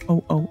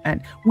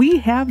CCOON. We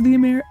have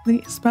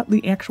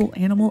the actual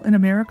animal in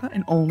America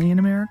and only in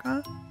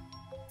America.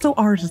 So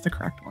ours is the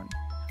correct one.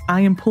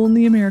 I am pulling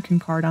the American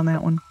card on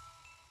that one.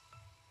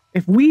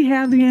 If we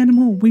have the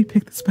animal, we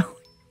pick the spelling.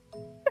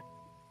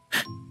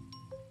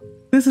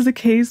 This is a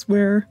case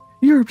where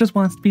Europe just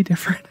wants to be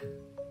different.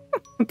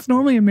 It's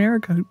normally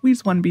America. We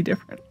just want to be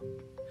different.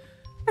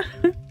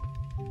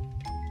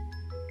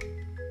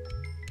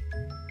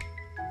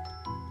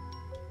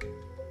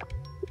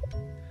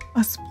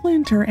 A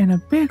splinter and a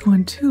big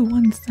one too.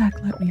 One sec,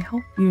 let me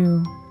help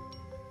you.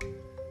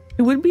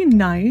 It would be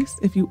nice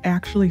if you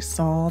actually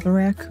saw the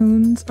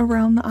raccoons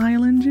around the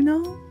island, you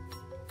know?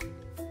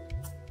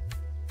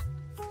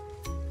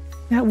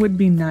 That would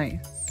be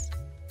nice.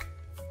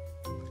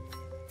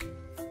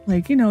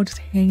 Like, you know, just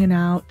hanging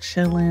out,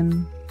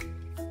 chilling.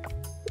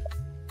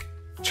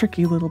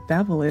 Tricky little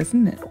devil,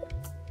 isn't it?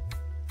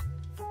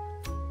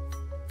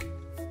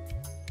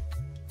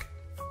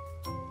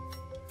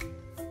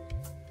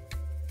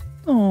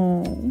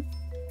 Oh.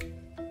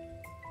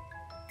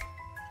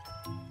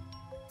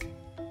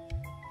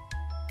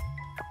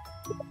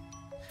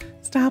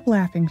 Stop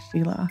laughing,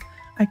 Sheila.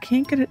 I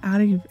can't get it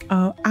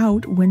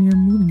out when you're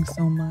moving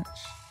so much.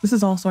 This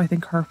is also, I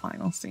think, her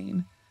final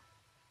scene.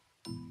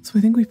 So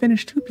I think we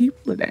finished 2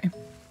 people today.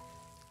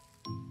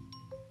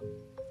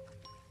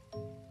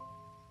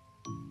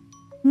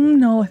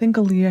 No, I think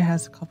Aaliyah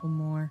has a couple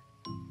more.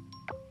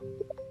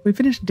 We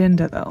finished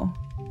Dinda, though.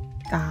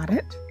 Got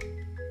it.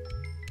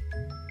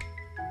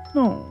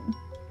 Oh.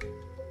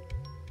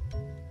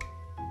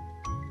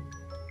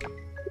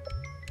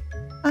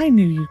 I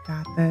knew you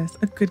got this.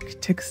 A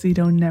good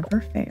tuxedo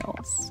never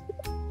fails.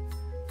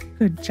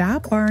 Good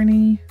job,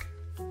 Barney.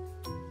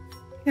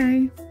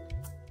 Okay.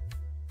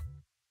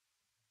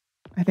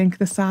 I think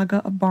the saga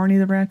of Barney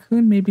the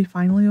raccoon may be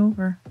finally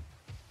over.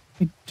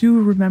 I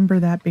do remember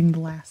that being the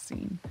last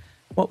scene.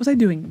 What was I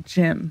doing?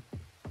 Jim.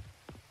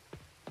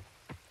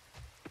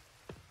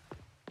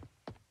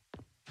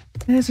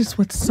 That is just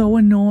what's so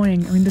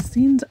annoying. I mean, the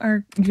scenes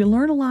are, you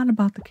learn a lot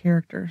about the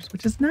characters,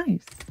 which is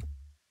nice.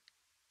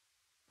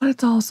 But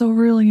it's also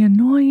really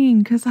annoying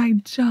because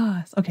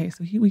okay,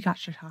 so we got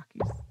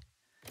shiitakes.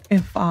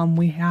 If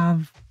we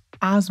have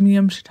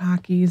osmium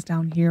shiitakes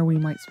down here, we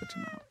might switch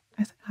them out.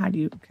 I said, how do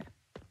you, okay.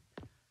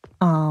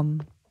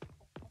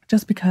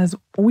 Just because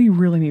we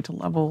really need to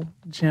level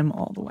Jim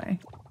all the way.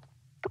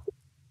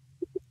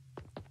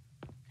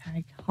 Can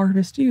I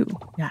harvest you?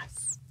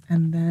 Yes.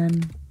 And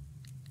then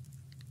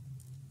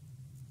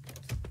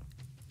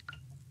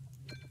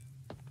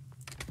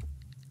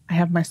I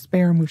have my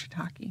spare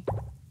mushitaki.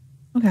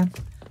 Okay,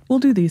 we'll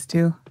do these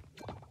 2.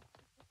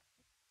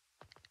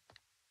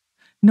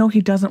 No,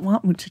 he doesn't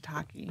want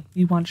mushitaki.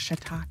 He wants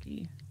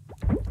shiitake.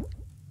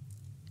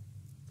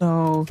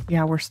 So,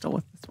 yeah, we're still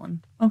with this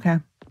one.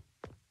 Okay.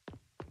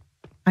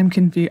 I'm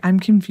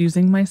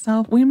confusing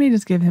myself. We may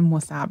just give him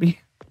wasabi.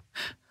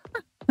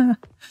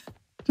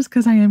 Just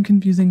because I am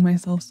confusing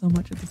myself so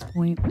much at this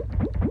point.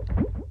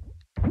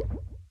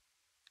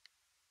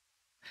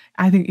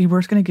 I think we're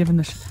just going to give him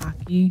the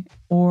shiitake,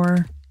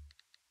 or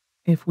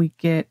if we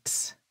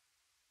get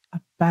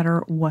a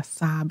better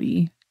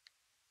wasabi.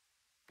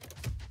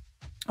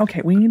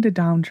 Okay, we need to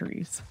down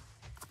trees.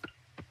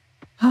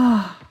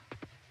 Ah.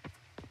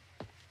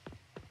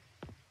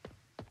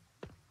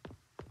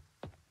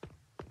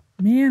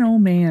 Man, oh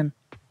man.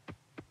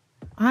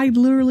 I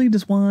literally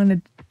just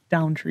wanted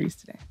down trees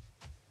today.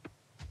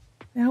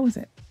 That was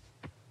it.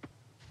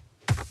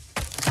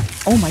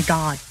 Oh my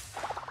god.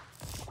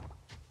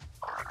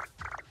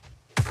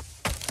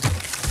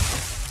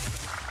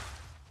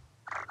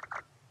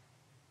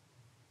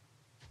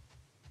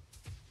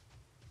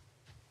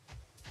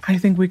 I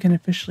think we can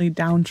officially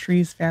down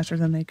trees faster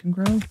than they can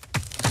grow.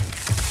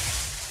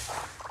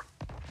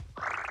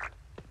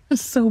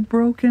 That's so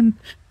broken.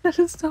 That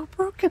is so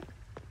broken.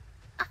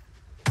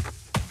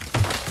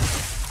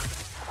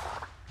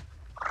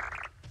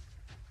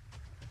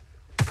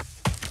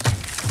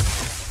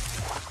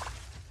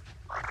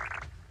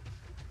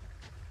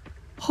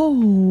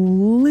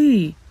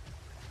 Holy.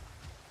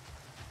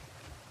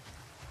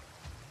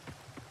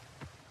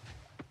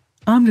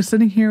 I'm just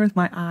sitting here with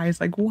my eyes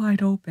like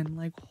wide open,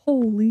 like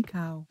holy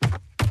cow.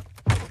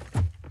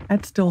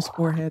 That's still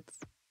 4 hits,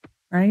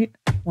 right?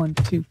 1,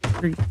 2,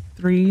 3,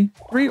 3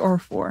 or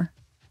 4.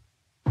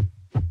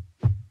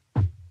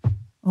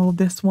 Oh,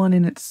 this one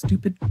in its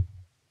stupid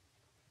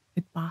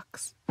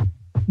hitbox.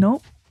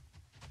 Nope.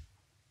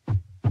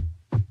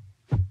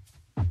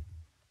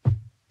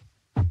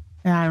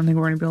 Yeah, I don't think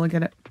we're gonna be able to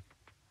get it.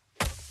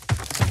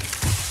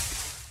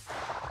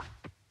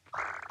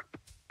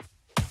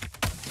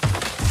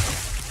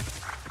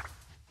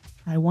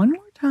 Try one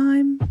more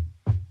time.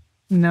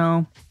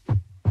 No.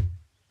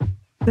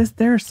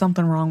 There's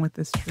something wrong with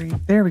this tree.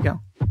 There we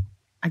go.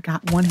 I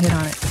got 1 hit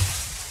on it.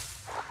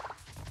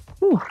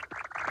 Whew.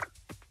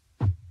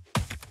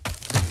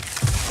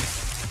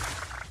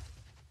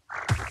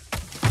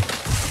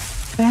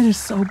 That is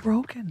so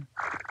broken.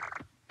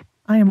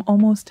 I am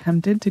almost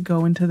tempted to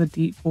go into the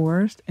deep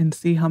forest and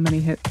see how many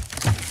hits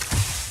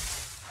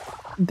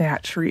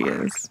that tree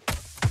is.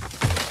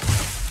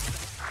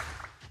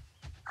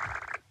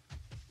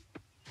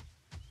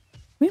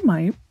 We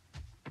might.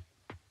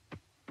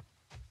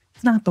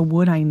 It's not the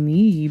wood I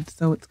need,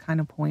 so it's kind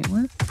of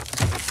pointless.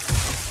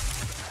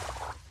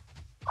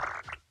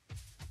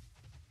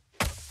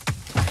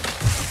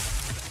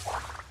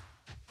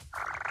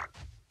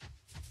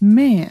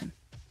 Man.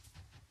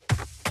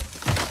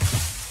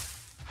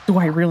 Do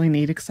I really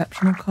need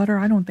exceptional cutter?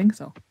 I don't think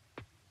so.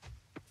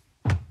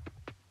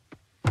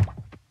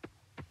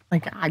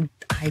 Like, that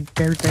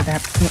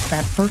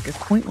perk is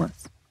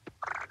pointless.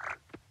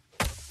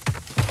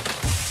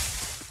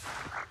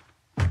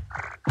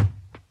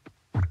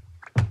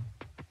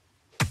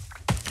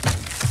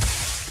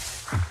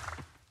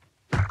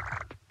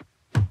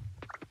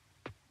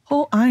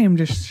 Oh, I am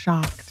just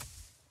shocked.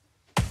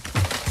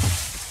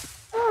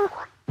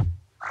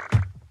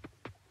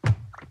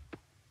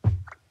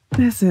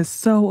 This is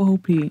so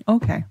OP.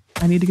 Okay,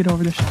 I need to get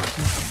over the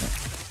shockness of it.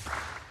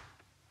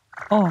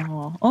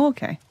 Oh,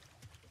 okay.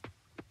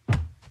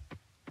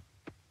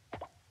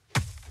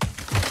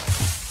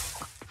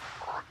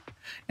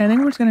 I think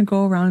we're just gonna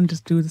go around and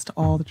just do this to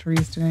all the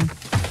trees today.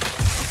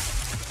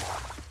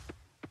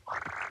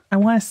 I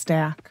want to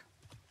stack.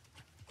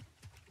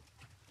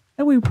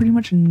 That way we pretty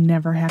much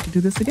never have to do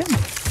this again.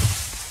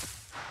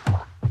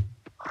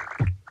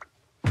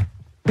 I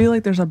feel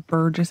like there's a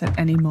Burgess at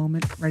any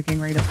moment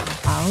getting ready to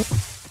pop out.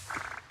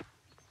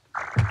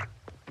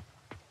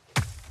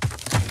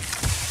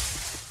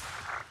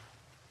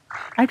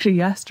 Actually,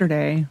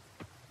 yesterday,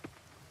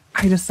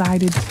 I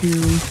decided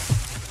to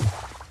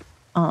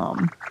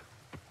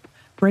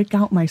break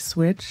out my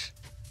Switch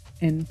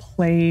and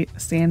play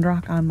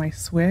Sandrock on my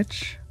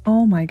Switch.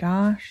 Oh my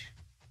gosh.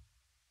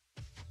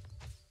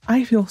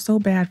 I feel so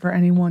bad for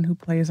anyone who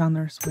plays on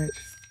their Switch.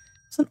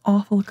 It's an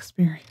awful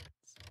experience.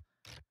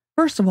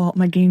 First of all,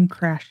 my game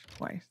crashed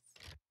twice.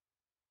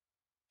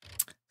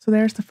 So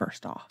there's the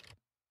first off.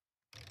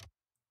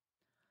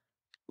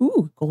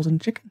 Ooh, golden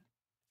chicken.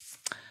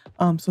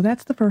 So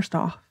that's the first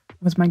off,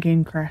 was my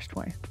game crashed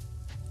twice.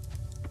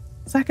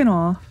 Second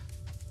off,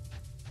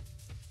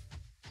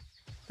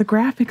 the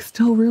graphics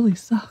still really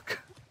suck.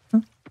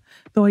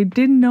 Though I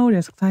did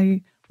notice, because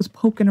I was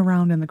poking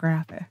around in the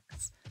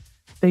graphics,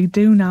 they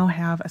do now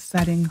have a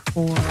setting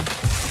for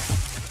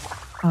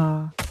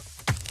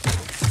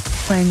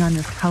playing on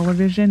your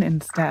television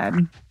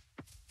instead.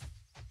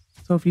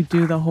 So if you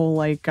do the whole,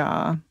 like,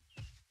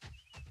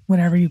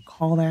 whatever you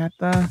call that,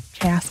 the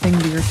casting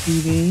to your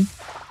TV,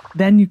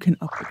 then you can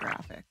up the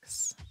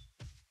graphics.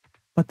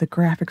 But the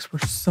graphics were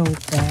so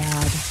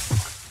bad.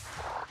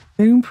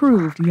 They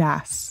improved,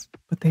 yes,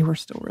 but they were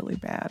still really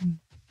bad.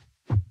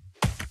 I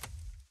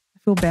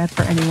feel bad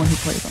for anyone who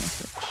plays on a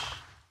Switch.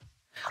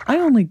 I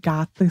only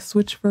got the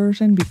Switch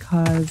version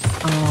because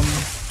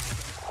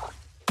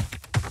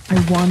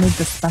I wanted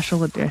the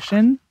special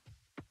edition,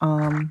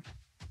 and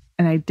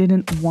I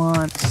didn't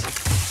want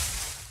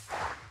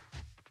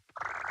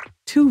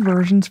two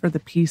versions for the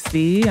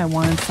PC. I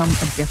wanted a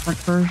different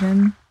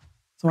version.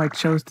 So I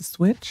chose the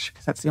Switch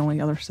because that's the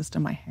only other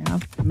system I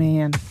have.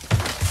 Man.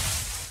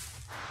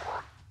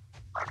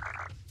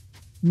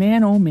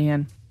 Man, oh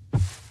man.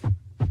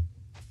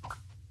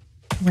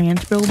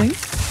 Ranch building.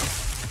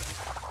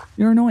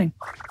 You're annoying.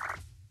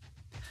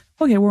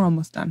 Okay, we're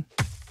almost done.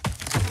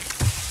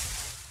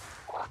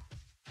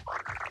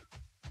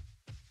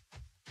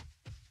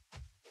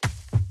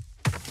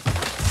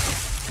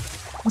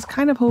 I was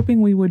kind of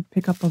hoping we would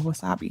pick up a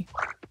wasabi.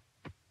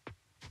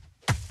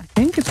 I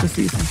think it's the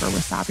season for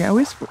wasabi.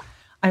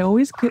 I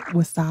always get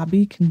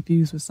wasabi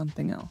confused with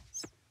something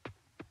else.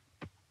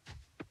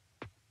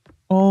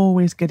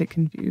 Always get it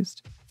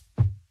confused.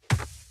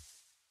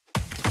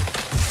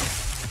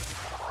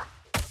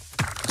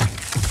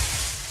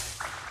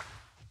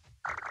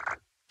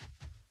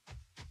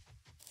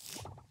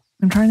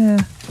 I'm trying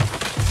to...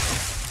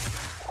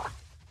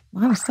 A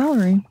lot of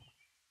celery.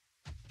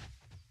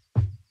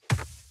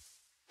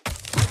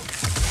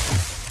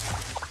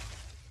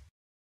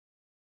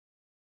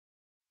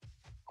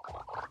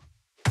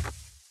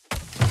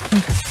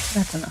 Okay,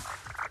 that's enough.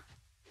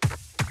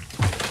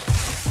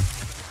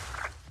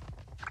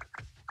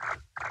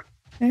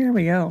 There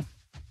we go.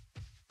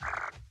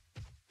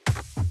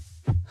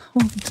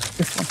 Oh,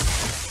 this one.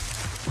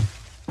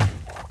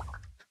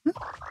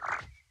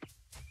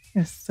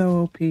 It's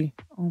so OP.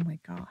 Oh my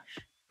gosh.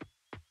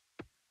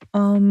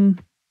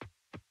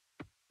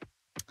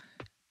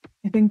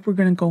 I think we're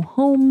gonna go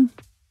home.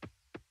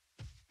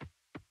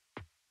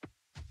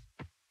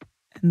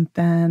 And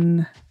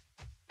then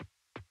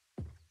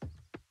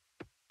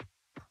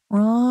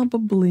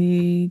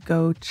probably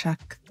go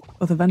check.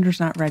 Oh, the vendor's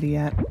not ready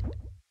yet.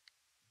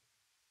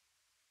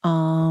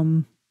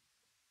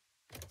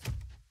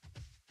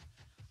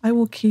 I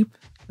will keep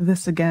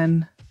this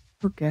again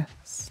for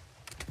gifts.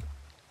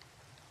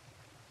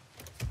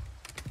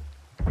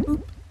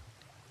 Oop.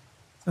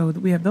 So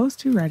we have those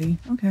two ready.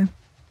 Okay.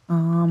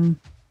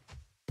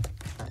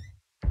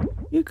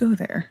 You go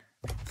there.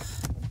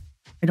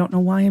 I don't know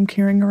why I'm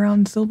carrying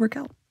around silver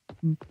kelp,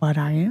 but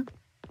I am.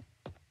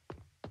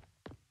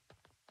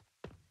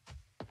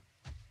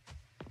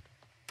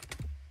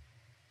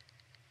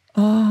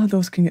 Oh,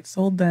 those can get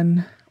sold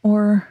then.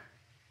 Or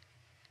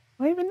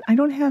I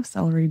don't have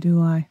celery,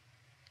 do I?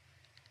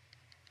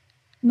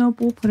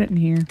 Nope, we'll put it in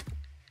here.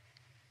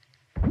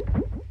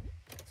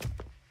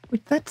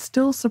 But that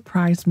still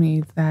surprised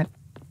me that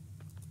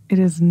it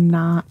is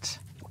not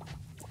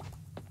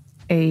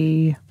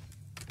a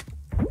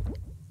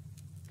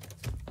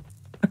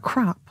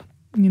crop,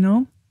 you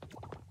know?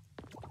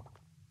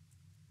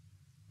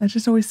 That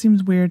just always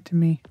seems weird to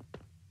me.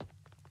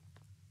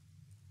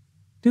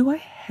 Do I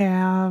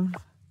have...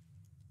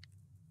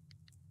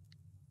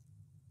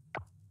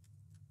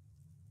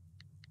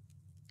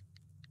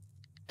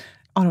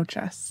 Auto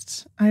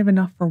chest. I have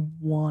enough for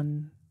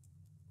one.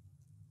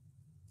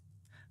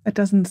 That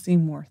doesn't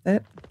seem worth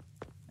it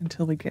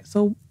until we get...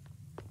 So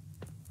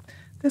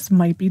this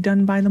might be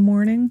done by the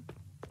morning.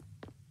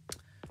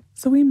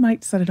 So we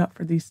might set it up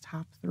for these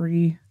top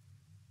three.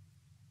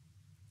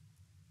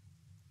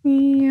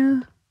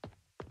 Yeah.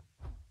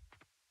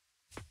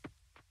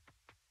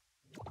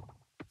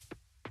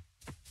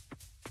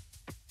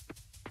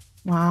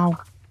 Wow.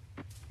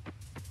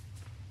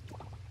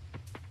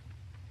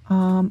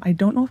 I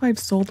don't know if I've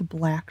sold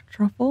black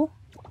truffle.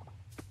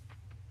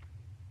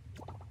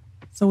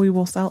 So we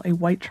will sell a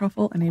white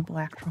truffle and a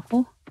black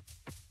truffle.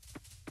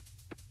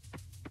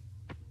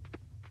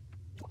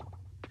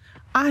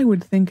 I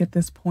would think at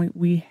this point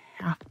we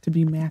have to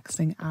be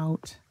maxing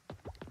out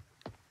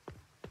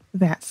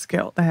that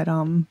skill. That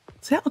so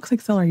that looks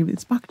like celery.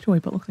 It's bok choy,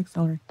 but it looks like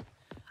celery.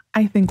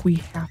 I think we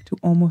have to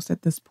almost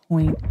at this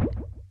point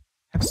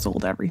have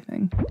sold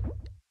everything.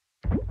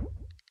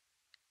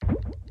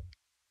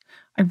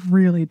 I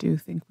really do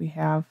think we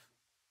have.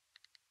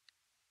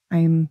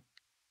 I'm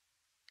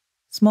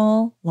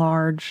small,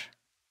 large,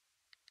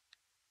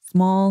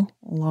 small,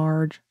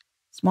 large,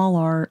 small,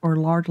 large, or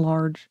large,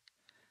 large.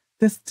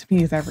 This to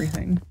me is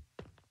everything.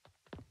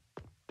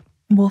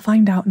 We'll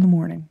find out in the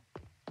morning.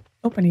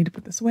 Oh, I need to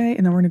put this away,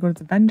 and then we're going to go to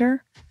the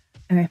vendor.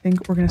 And I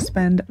think we're going to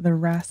spend the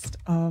rest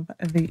of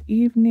the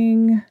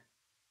evening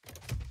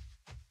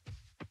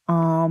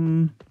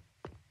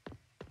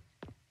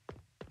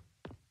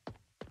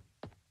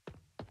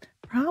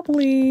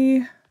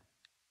probably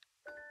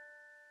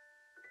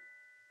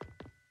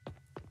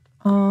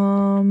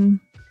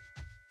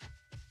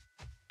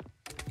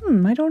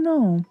I don't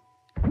know.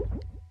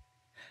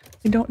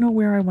 I don't know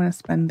where I want to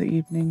spend the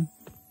evening.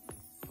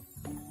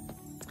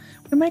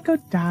 We might go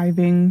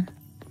diving.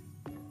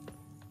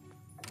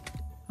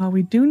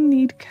 We do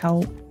need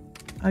kelp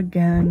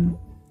again.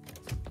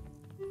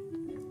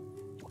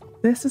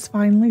 This is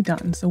finally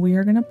done, so we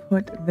are going to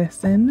put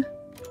this in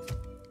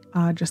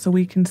just so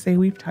we can say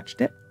we've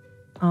touched it.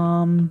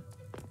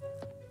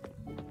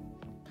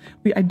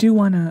 We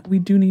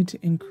do need to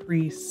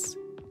increase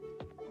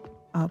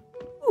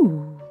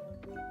ooh.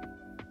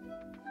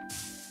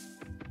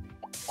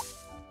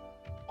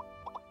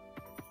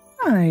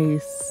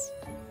 Nice.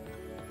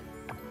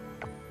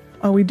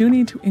 Oh, we do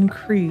need to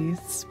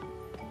increase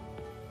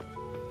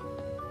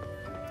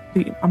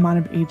the amount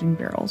of aging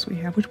barrels we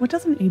have. What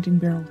does an aging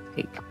barrel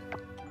take?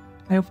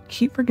 I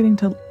keep forgetting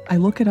to... I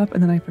look it up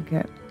and then I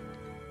forget.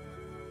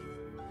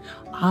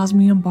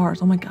 Osmium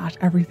bars. Oh my gosh,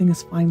 everything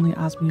is finally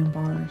osmium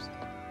bars.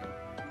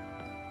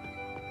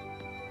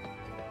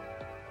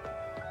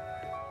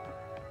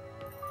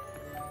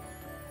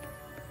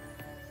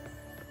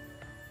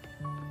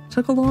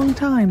 Took a long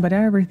time, but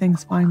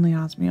everything's finally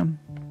osmium.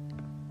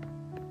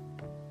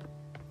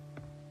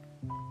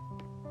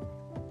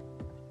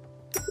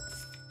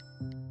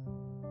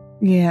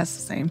 Yeah, it's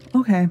the same.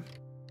 Okay.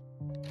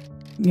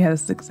 Yeah,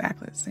 this is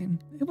exactly the same.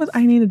 It was,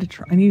 I needed to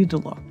try, I needed to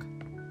look.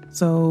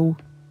 So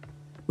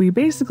we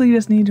basically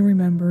just need to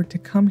remember to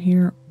come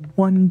here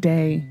one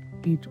day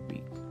each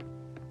week.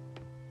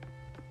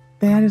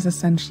 That is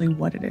essentially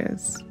what it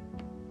is.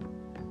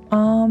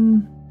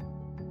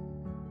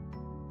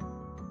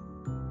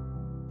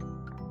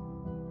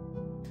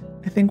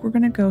 I think we're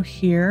gonna go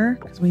here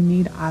because we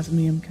need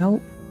osmium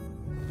kelp.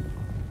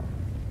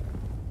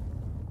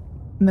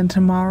 And then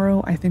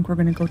tomorrow, I think we're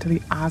going to go to the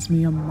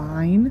osmium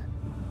mine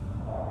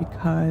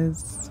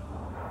because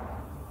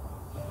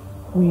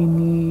we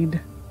need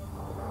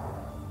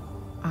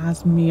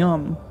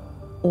osmium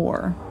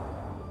ore.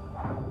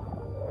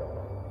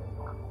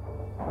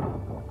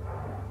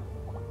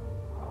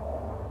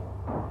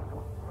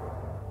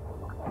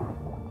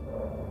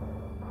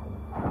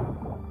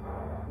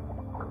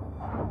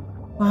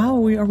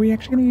 Wow, are we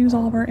actually going to use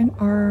all of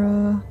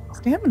our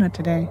stamina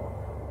today?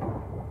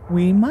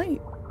 We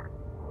might.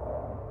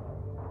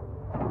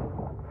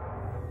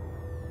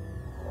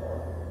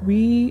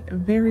 We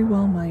very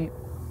well might.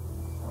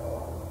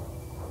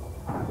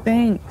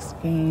 Thanks,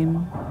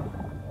 game,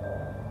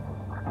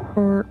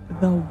 for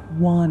the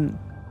one.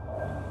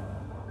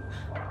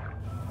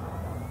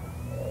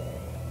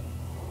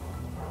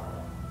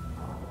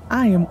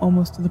 I am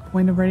almost to the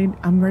point of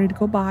I'm ready to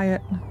go buy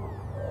it.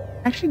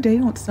 Actually, they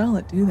don't sell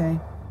it, do they?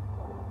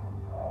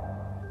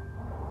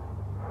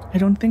 I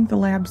don't think the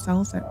lab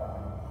sells it.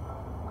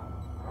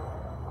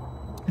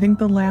 I think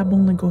the lab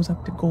only goes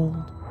up to gold.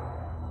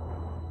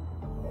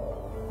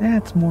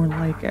 That's more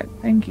like it.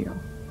 Thank you.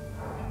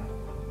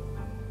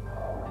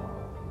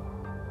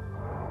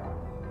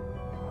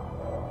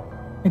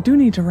 I do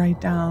need to write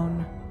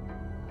down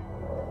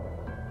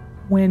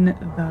when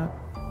the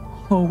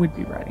hoe would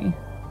be ready.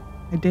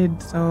 I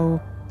did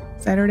so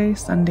Saturday,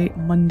 Sunday,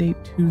 Monday,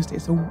 Tuesday.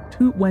 So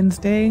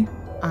Wednesday,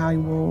 I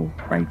will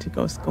write to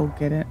go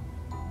get it.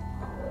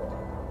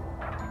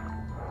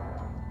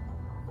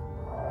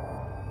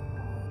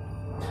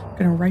 I'm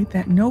gonna write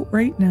that note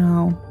right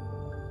now.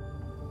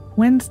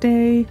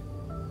 Wednesday,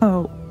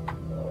 oh,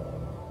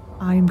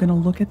 I'm gonna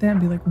look at that and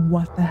be like,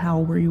 what the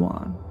hell were you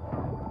on?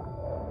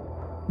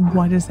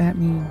 What does that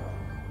mean?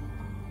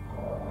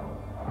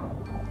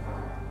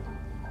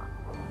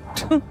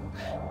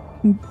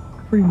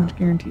 Pretty much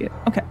guarantee it.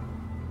 Okay.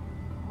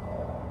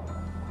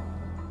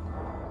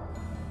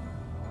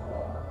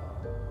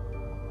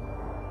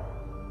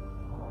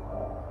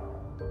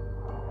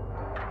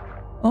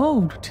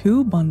 Oh,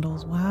 2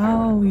 bundles.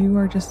 Wow, you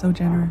are just so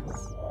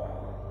generous.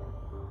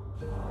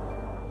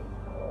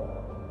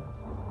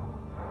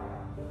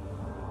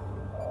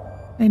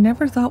 I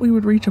never thought we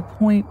would reach a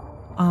point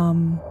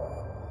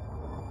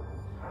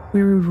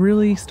where we would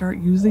really start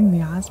using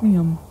the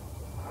osmium.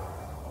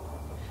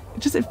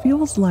 It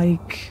feels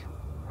like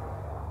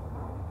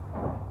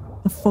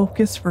the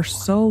focus for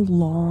so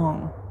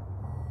long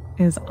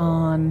is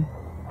on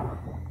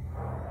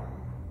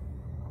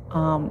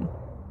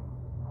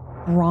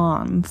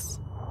bronze.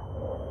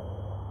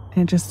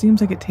 And it just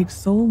seems like it takes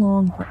so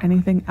long for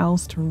anything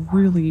else to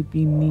really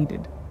be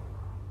needed.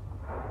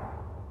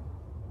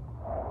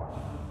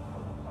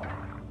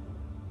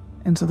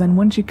 And so then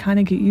once you kind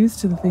of get used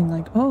to the thing,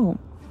 like, oh,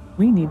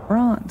 we need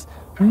bronze,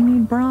 we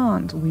need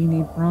bronze, we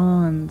need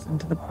bronze,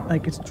 into the,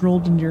 like, it's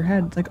drilled into your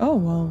head. It's like, oh,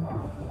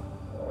 well,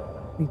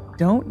 we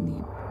don't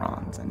need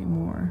bronze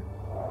anymore.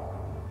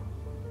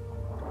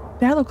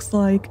 That looks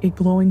like a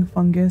glowing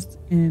fungus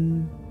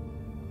in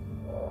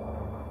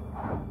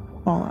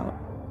Fallout.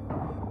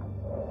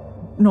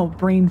 No,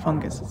 brain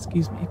fungus,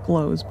 excuse me. It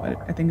glows, but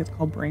I think it's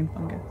called brain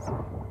fungus.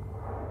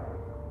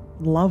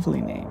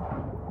 Lovely name.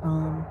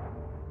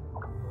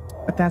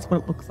 But that's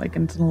what it looks like,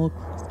 and it's in a little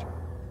cluster.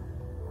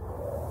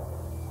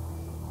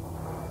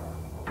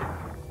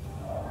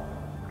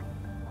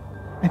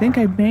 I think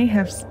I may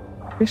have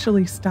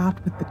officially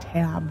stopped with the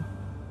tab.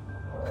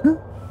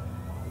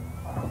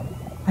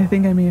 I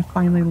think I may have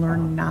finally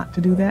learned not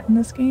to do that in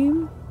this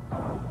game.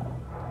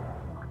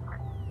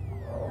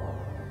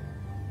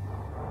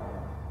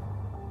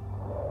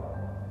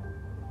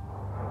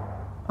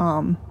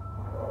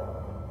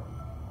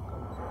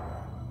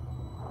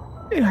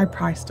 I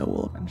probably still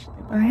will eventually,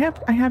 but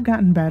I have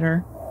gotten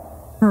better.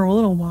 For a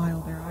little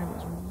while there, I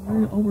was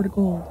really over to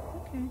gold.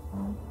 Okay,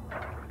 well,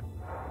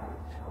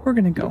 we're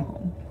gonna go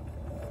home.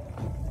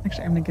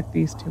 Actually, I'm gonna get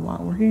these 2 while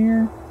we're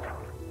here,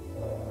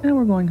 and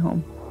we're going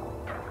home.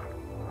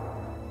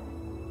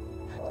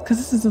 Because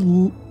this is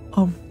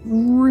a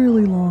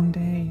really long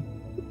day.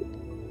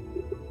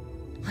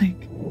 Like,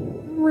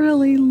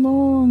 really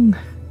long.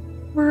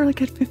 We're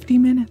like at 50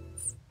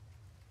 minutes.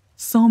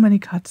 So many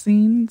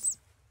cutscenes.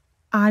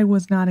 I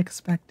was not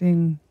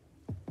expecting,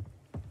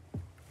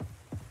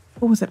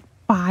 what was it,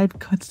 5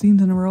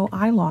 cutscenes in a row?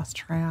 I lost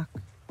track.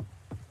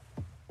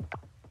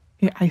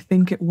 I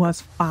think it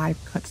was 5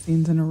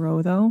 cutscenes in a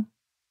row, though.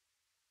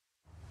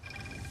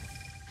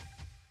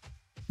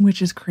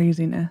 Which is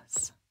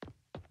craziness.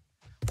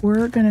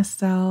 We're gonna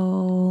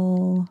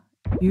sell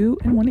you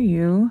and one of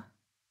you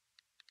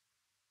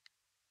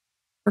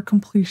for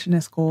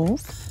completionist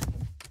goals.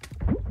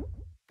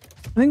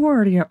 I think we're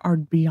already are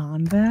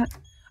beyond that.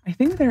 I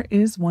think there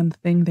is one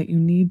thing that you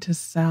need to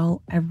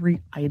sell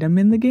every item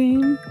in the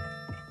game.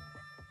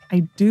 I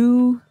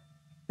do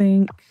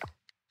think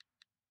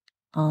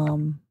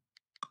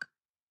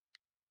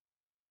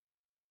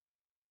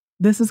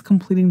this is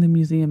completing the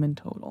museum in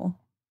total.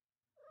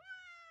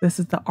 This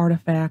is the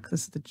artifacts,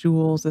 this is the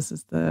jewels, this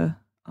is the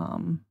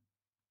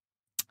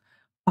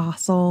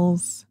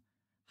fossils.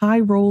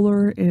 High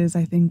roller is,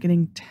 I think,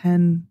 getting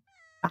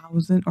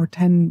 10,000 or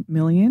 10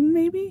 million,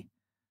 maybe?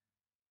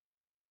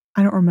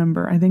 I don't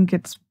remember. I think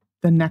it's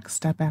the next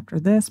step after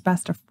this.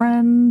 Best of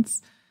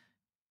friends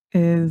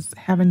is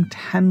having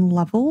 10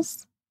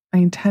 levels. I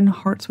mean, 10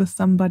 hearts with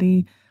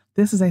somebody.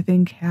 This is, I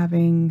think,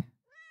 having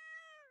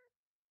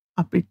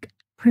a big,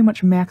 pretty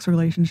much max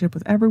relationship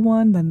with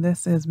everyone. Then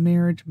this is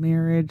marriage,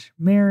 marriage,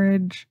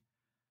 marriage.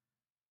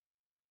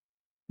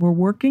 We're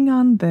working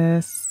on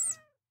this.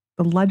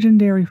 The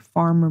legendary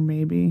farmer,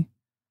 maybe.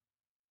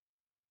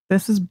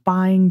 This is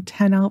buying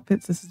 10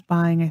 outfits. This is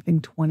buying, I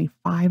think,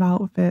 25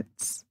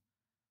 outfits.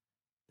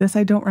 This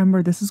I don't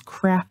remember. This is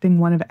crafting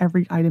one of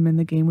every item in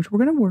the game, which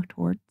we're going to work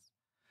towards.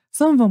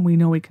 Some of them we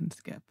know we can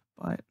skip,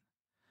 but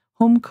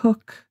home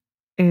cook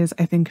is,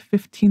 I think,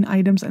 15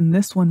 items, and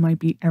this one might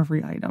be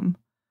every item.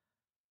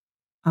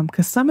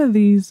 Because some of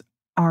these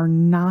are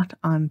not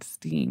on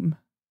Steam.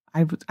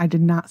 I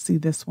did not see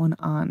this one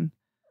on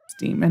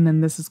Steam. And then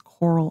this is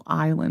Coral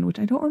Island, which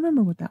I don't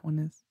remember what that one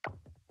is.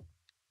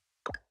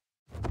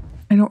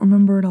 I don't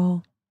remember at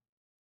all.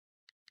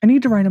 I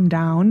need to write them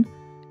down.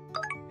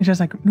 It's just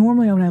like,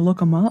 normally when I look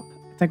them up,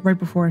 it's like right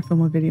before I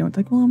film a video. It's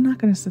like, well, I'm not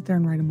going to sit there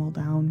and write them all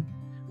down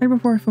right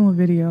before I film a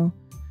video.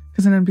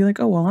 Because then I'd be like,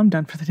 oh, well, I'm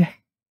done for the day.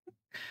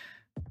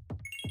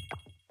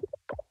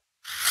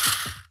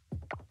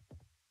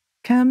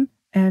 Chem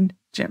and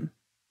Jim.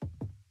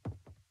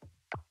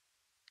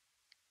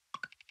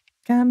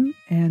 Chem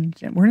and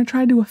Jim. We're going to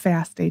try to do a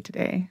fast day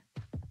today.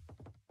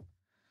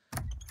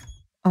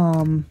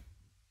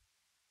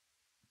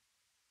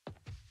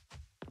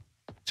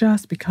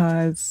 Just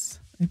because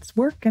it's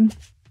working.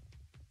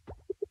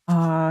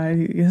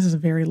 This is a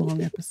very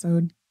long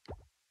episode.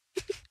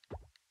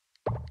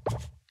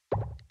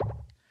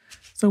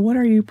 So what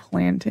are you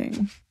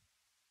planting?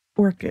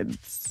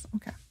 Orchids.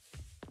 Okay.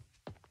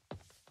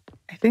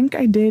 I think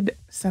I did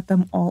set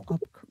them all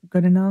up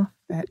good enough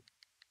that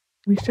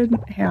we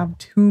shouldn't have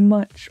too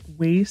much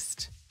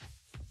waste.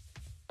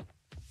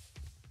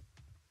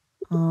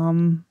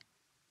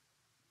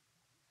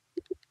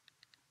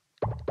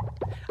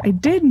 I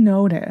did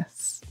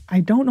notice, I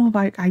don't know if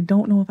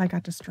I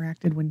got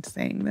distracted when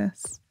saying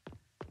this,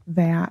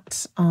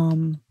 that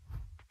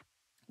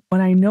what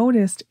I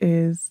noticed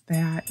is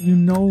that you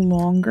no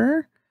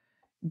longer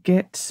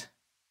get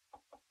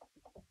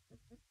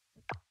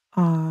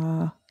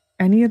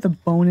any of the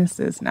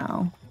bonuses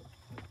now.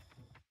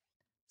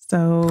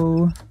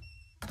 So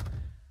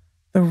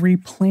the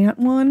replant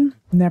one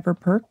never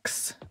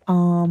perks.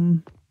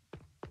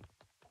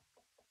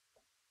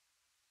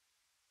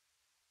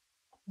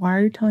 Why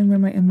are you telling me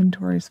my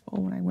inventory is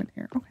full when I went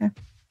here? Okay.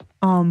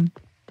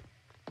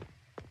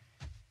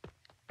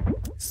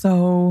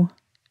 So,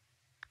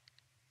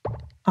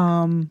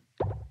 oh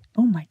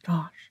my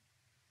gosh.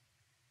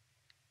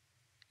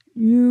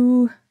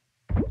 You,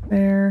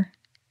 there.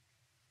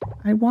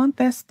 I want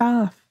this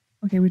stuff.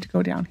 Okay, we have to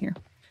go down here.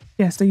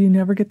 Yeah, so you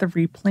never get the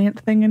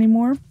replant thing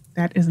anymore.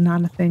 That is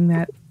not a thing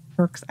that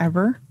perks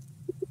ever.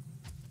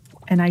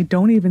 And I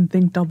don't even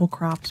think double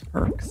crops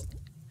perks.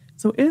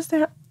 So is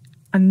that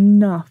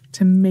enough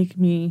to make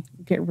me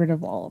get rid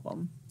of all of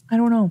them? I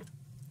don't know.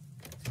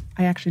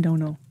 I actually don't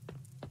know.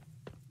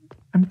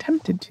 I'm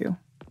tempted to.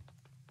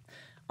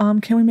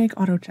 Can we make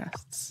auto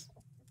chests?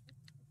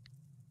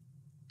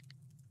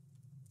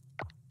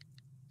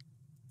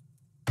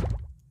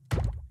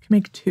 Can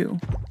make 2.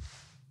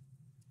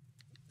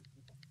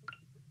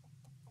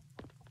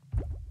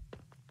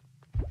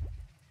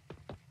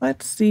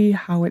 Let's see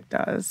how it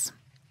does.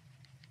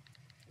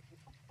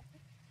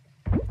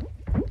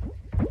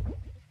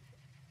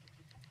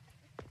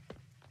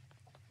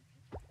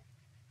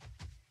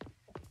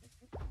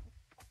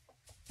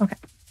 Okay.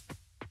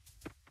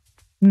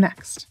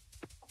 Next.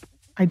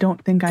 I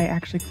don't think I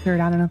actually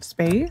cleared out enough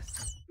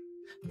space.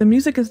 The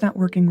music is not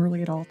working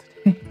really at all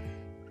today.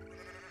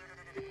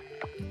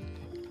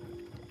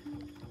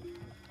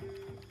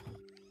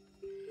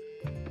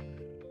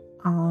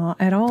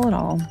 At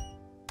all.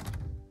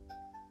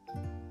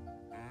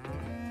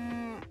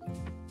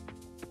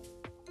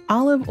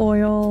 olive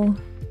oil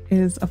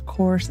is, of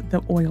course, the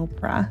oil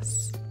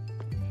press.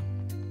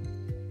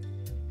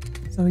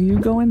 So you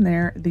go in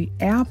there. The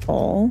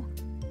apple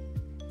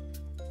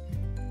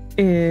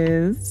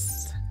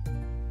is,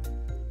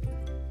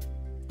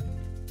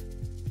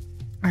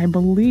 I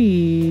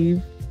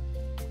believe,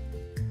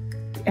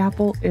 the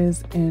apple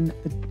is in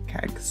the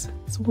kegs.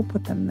 So we'll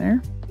put them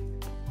there.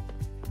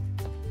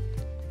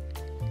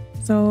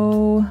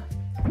 So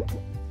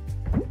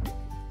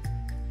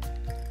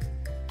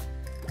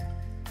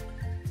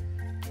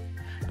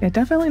it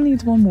definitely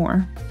needs one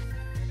more.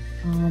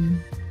 I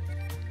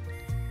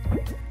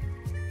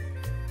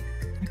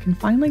can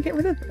finally get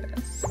rid of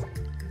this.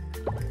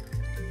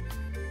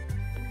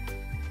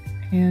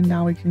 And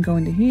now we can go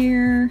into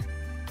here.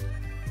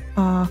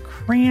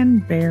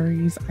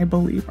 Cranberries, I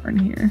believe, are in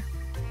here.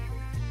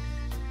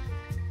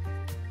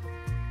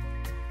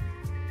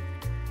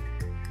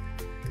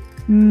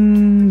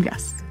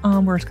 Yes.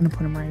 We're just gonna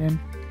put them right in.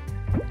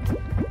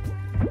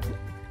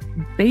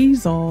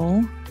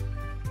 Basil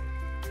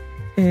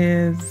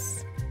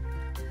is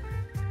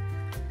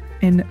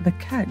in the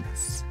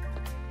kegs.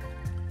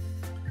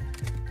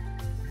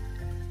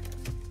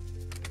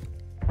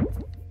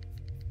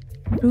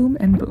 Boom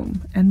and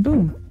boom and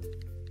boom.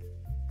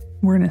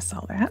 We're gonna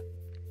sell that.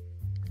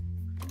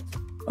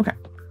 Okay.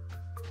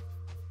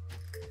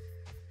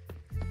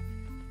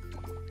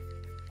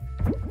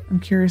 I'm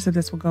curious if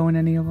this will go in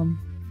any of them.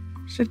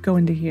 Should go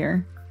into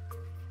here.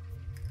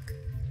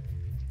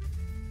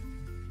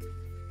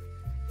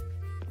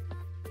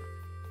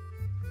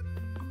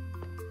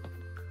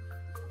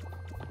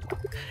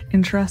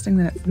 Interesting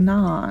that it's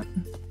not.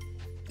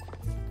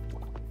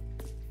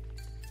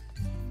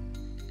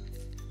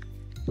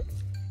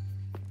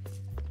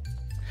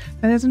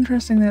 That is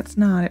interesting that it's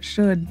not. It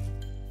should.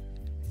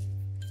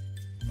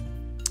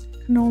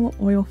 Canola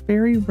oil,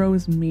 fairy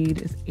rose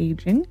mead is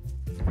aging.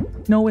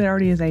 No, it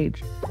already is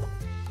aged.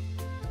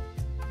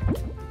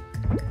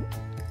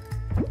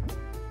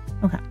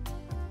 Okay.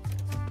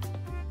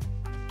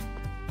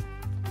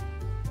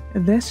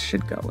 This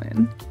should go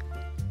in.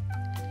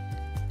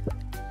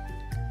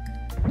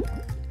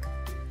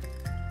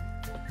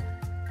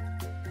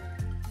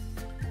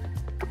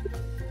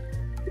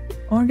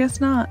 Oh, I guess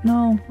not.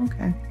 No.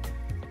 Okay.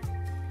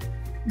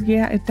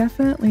 Yeah, it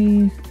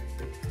definitely...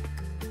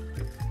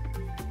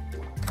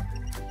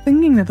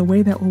 Thinking that the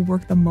way that will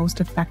work the most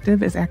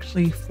effective is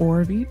actually 4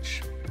 of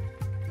each.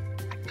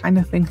 I kind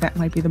of think that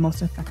might be the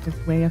most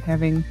effective way of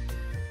having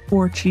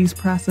 4 cheese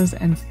presses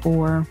and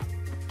 4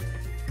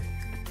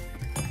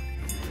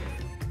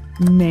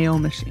 nail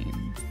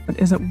machines. But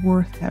is it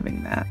worth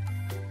having that?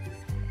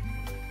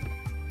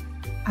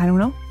 I don't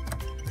know.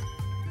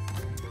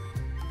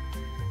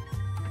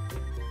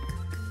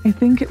 I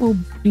think it will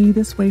be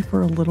this way for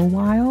a little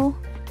while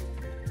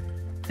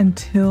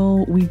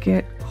until we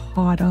get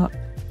caught up.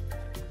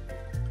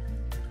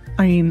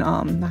 I mean,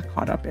 not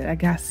caught up, I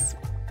guess.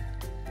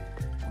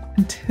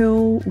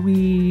 Until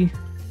we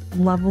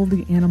level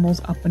the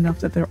animals up enough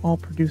that they're all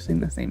producing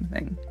the same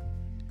thing.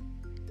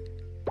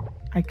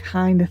 I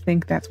kind of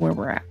think that's where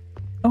we're at.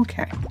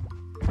 Okay.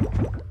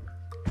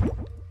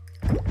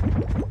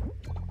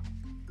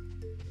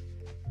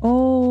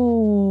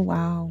 Oh,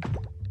 wow.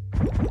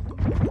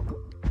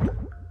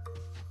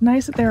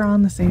 Nice that they're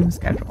on the same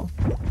schedule.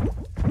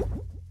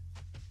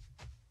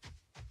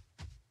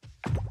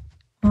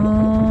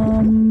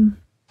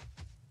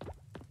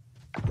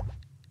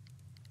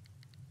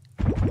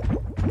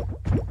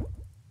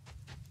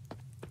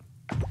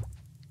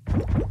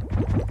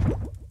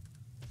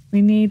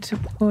 We need to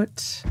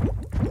put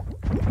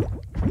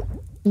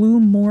blue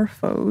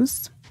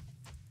morphos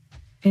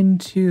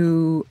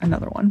into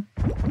another one.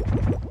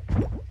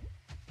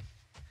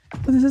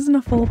 But this isn't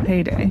a full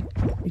payday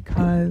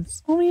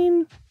because, I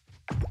mean,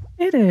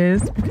 it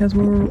is because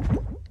we're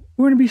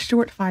going to be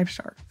short 5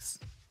 sharks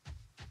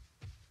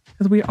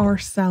because we are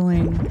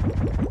selling.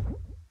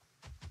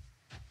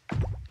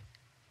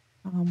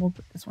 We'll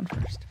put this one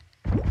first.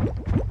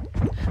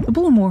 The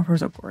blue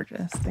morphos are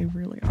gorgeous. They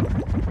really are.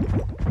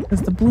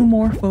 Because the blue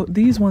morpho,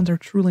 these ones are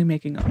truly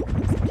making up for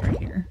this right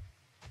here.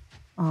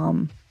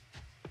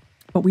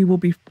 But we will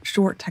be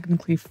short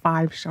technically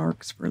 5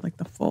 sharks for like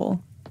the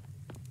full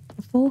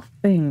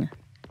thing.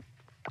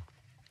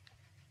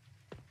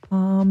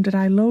 Did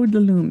I load the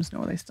looms?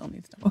 No, they still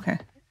need stuff. Okay.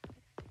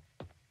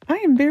 I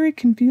am very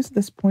confused at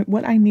this point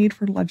what I need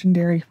for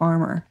legendary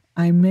farmer.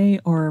 I may,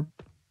 or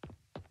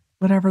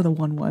whatever the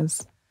one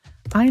was,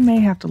 I may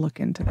have to look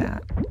into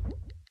that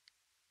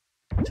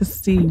to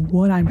see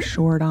what I'm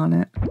short on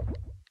it.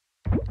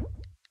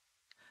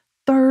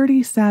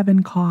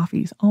 37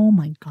 coffees. Oh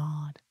my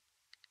God.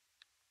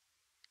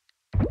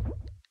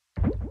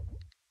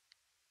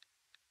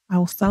 I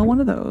will sell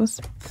one of those.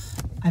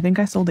 I think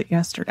I sold it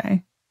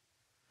yesterday.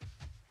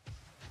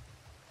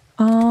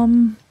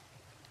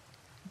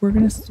 We're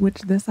going to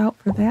switch this out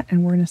for that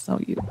and we're going to sell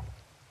you.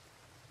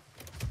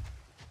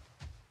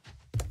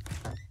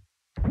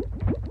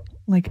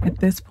 Like at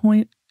this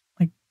point,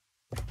 like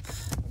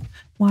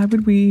why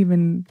would we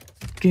even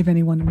give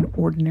anyone an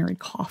ordinary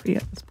coffee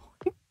at this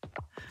point?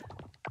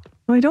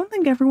 So I don't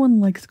think everyone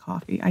likes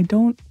coffee. I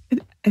don't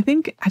know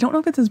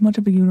if it's as much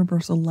of a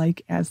universal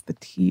like as the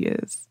tea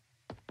is.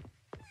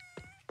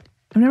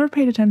 I've never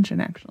paid attention,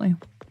 actually.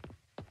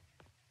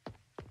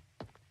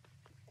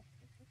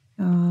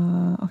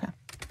 Okay.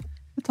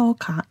 It's all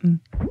cotton.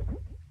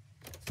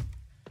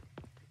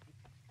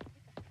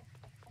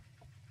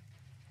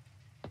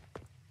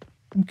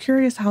 I'm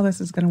curious how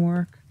this is going to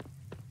work.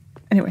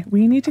 Anyway,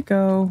 we need to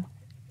go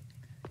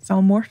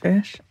sell more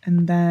fish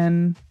and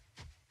then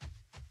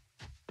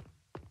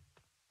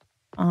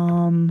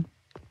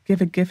give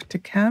a gift to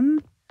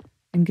Kem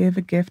and give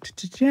a gift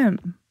to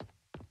Jim.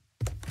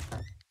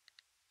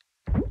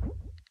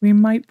 We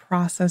might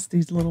process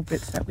these little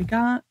bits that we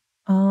got.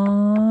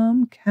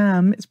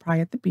 Kem is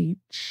probably at the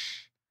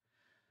beach.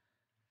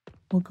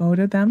 We'll go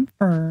to them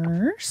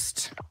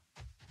first.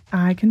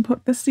 I can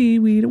put the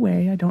seaweed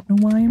away. I don't know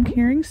why I'm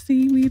carrying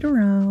seaweed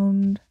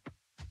around.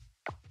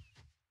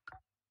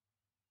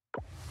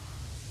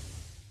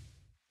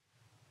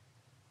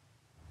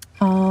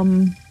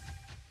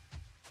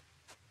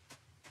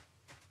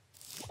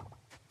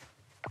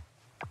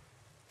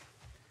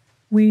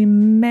 We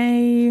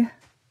may,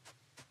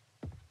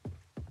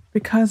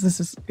 because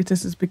this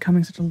is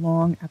becoming such a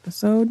long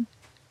episode,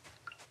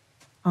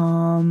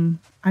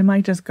 I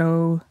might just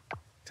go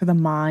to the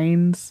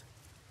mines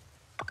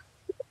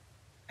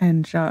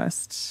and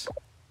just,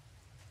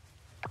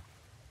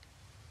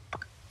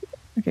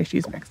 okay,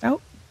 she's maxed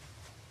out.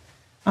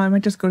 I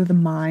might just go to the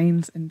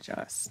mines and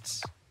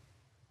just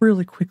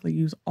really quickly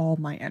use all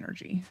my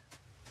energy.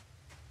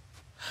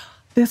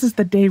 This is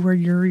the day where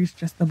Yuri's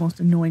just the most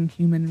annoying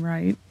human,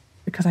 right?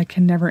 Because I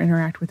can never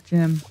interact with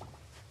Jim.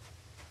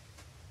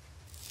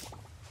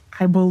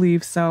 I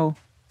believe so.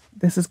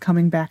 This is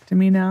coming back to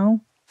me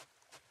now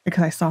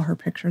because I saw her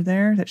picture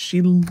there that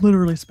she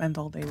literally spends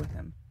all day with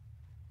him.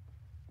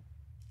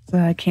 So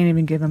that I can't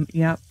even give him,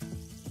 yep.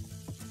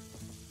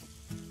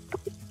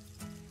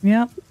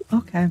 Yep,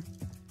 okay.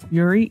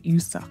 Yuri, you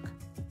suck.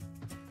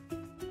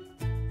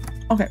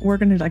 Okay, we're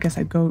gonna, like I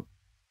said, go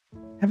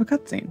have a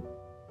cutscene.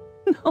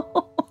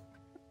 No.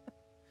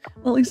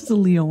 Well, at least it's a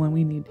Leo one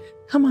we need.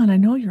 Come on, I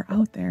know you're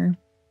out there.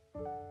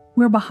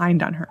 We're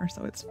behind on her,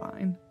 so it's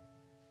fine.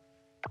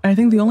 I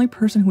think the only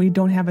person who we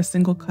don't have a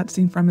single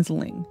cutscene from is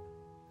Ling.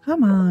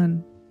 Come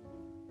on.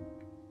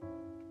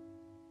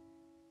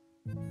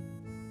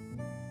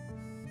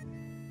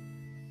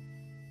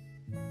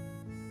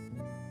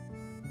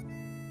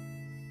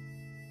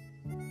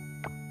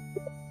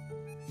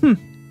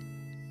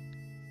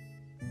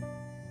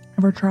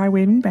 Ever try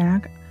waving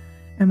back?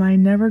 Am I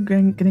never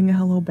getting a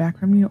hello back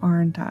from you,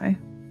 aren't I?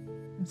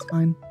 That's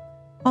fine.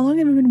 How long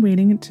have you been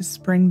waiting to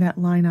spring that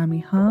line on me,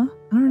 huh?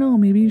 I don't know,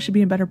 maybe you should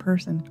be a better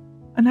person.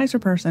 A nicer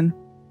person.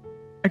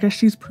 I guess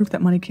she's proof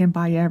that money can't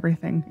buy you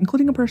everything,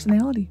 including a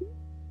personality.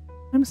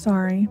 I'm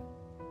sorry.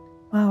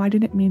 Wow, I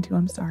didn't mean to.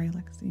 I'm sorry,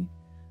 Lexi.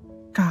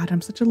 God,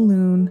 I'm such a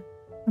loon.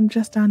 I'm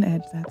just on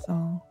edge, that's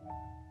all.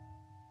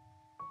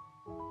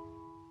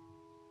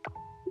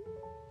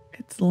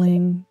 It's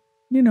Ling.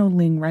 You know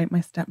Ling, right?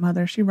 My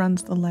stepmother. She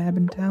runs the lab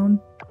in town.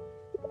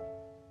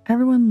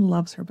 Everyone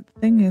loves her, but the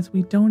thing is,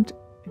 we don't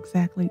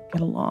exactly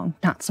get along.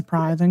 Not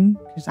surprising,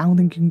 because I don't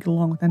think you can get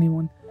along with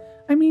anyone.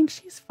 I mean,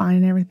 she's fine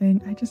and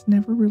everything. I just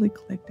never really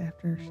clicked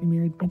after she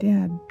married my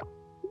dad.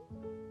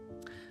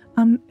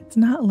 It's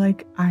not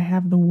like I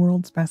have the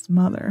world's best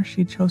mother.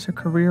 She chose her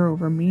career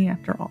over me,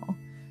 after all.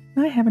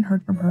 And I haven't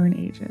heard from her in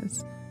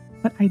ages.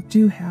 But I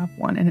do have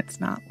one, and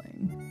it's not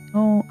Ling.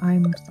 Oh,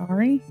 I'm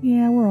sorry?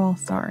 Yeah, we're all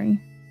sorry.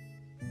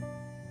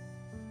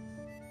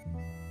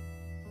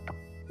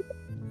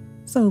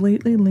 So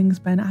lately, Ling's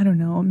been, I don't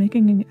know,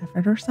 making an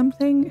effort or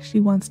something. She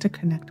wants to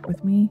connect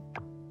with me.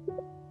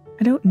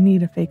 I don't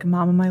need a fake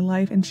mom in my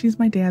life, and she's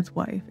my dad's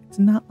wife. It's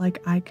not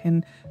like I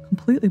can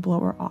completely blow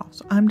her off,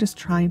 so I'm just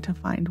trying to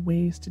find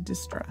ways to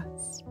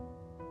distress.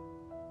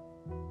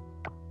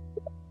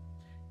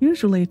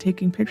 Usually,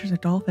 taking pictures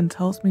of dolphins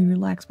helps me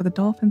relax, but the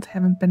dolphins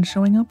haven't been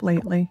showing up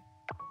lately.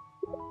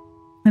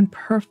 And a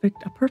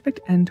perfect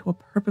end to a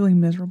perfectly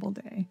miserable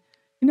day.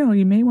 You know,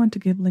 you may want to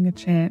give Ling a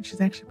chance.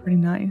 She's actually pretty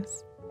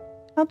nice.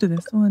 I'll do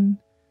this one.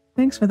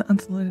 Thanks for the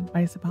unsolicited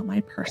advice about my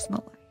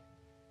personal life.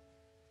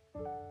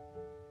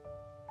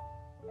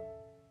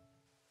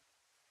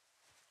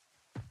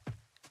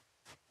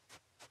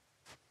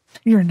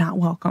 You're not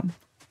welcome.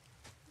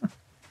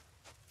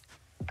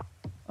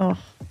 Oh.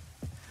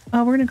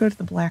 We're going to go to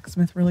the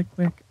blacksmith really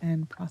quick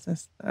and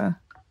process the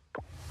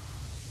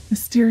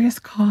mysterious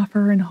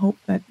coffer and hope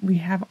that we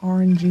have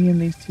RNG in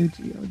these two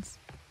geodes.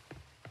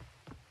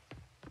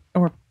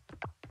 Or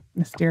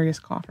mysterious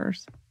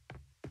coffers.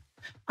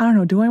 I don't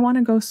know. Do I want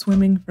to go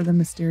swimming for the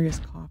mysterious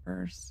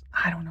coffers?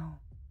 I don't know.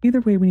 Either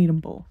way, we need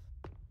them both.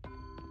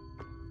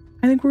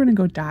 I think we're going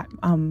to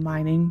go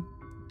mining.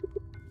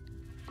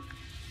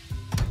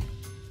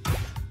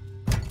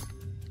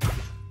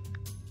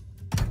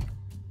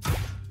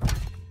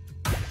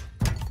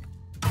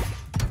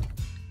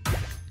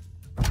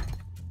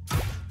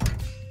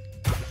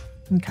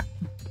 Okay.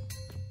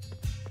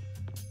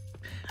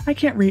 I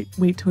can't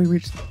wait till we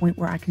reach the point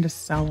where I can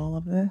just sell all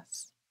of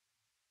this.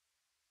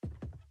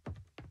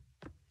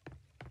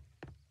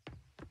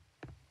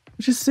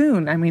 Which is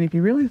soon. I mean, if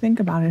you really think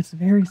about it, it's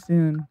very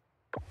soon.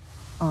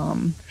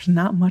 There's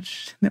not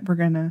much that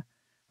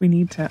we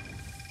need to,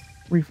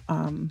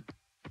 well,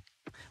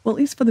 at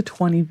least for the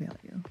 20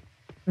 value.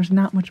 There's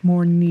not much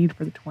more need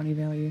for the 20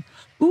 value.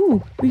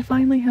 Ooh, we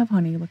finally have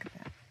honey. Look at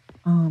that.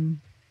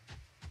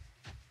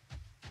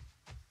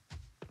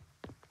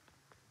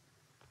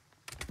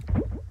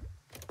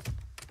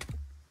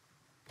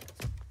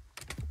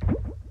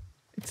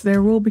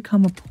 There will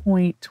become a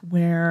point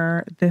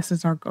where this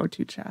is our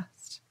go-to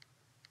chest.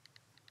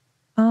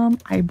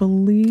 I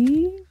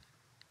believe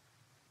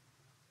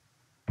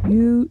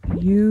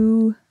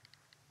you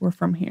were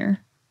from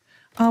here.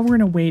 We're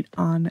gonna wait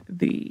on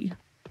the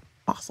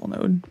fossil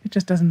node. It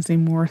just doesn't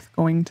seem worth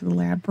going to the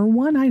lab for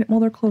one item. Well,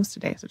 they're closed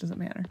today, so it doesn't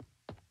matter.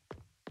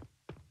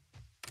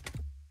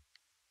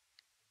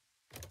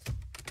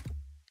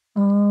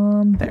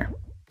 There.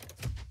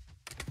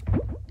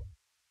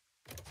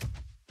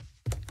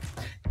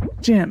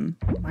 Jim.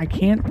 I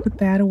can't put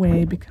that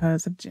away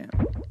because of Jim.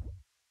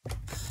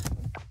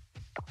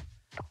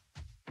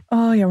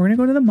 Oh yeah, we're gonna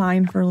go to the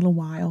mine for a little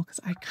while because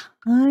I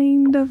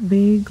kind of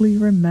vaguely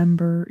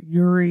remember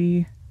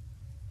Yuri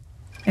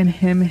and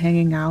him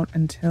hanging out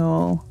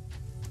until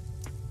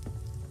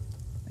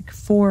like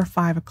 4 or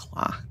 5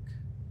 o'clock.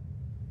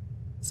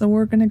 So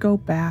we're gonna go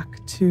back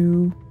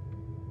to,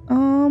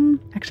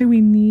 actually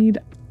we need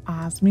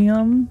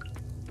osmium.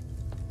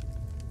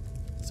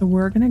 So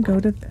we're gonna go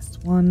to this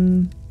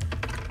one.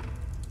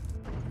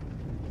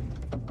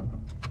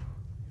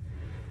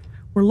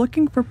 We're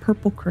looking for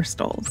purple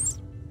crystals.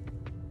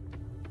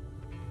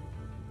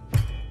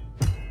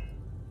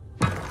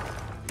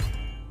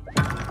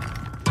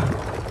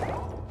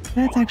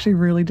 That's actually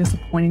really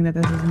disappointing that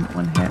this isn't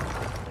one hit.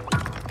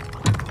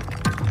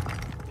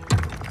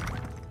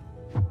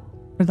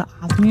 For the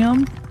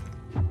osmium.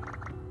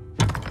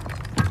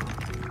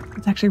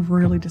 It's actually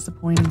really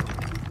disappointing.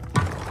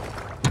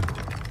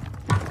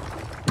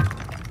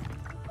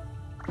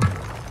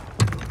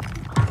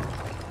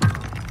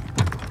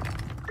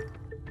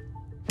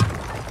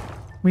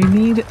 We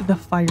need the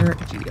fire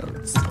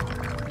geodes.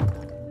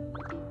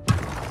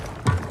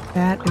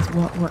 That is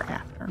what we're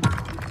after.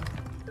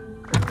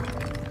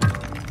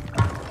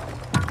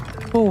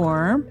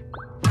 For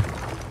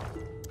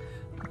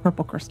a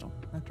purple crystal.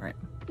 That's right.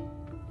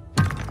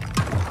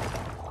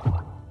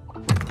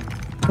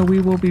 So we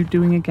will be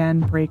doing again,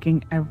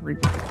 breaking every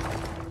day.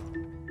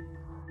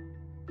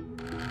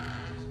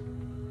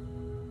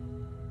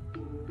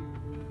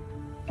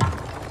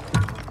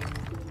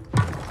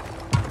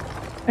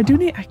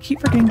 I keep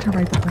forgetting to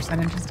write the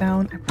percentages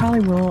down. I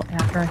probably will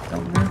after I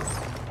film this.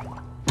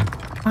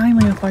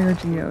 Finally a fire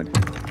geode.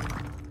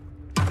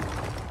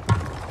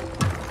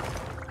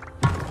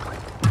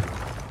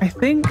 I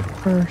think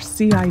for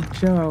C.I.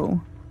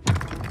 Joe,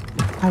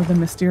 out of the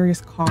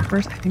mysterious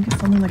coffers, I think it's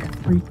something like a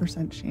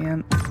 3%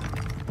 chance.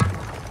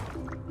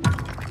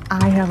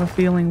 I have a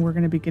feeling we're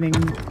going to be getting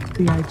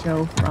C.I.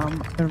 Joe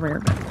from the rare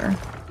vendor.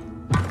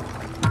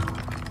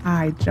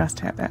 I just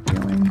have that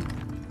feeling.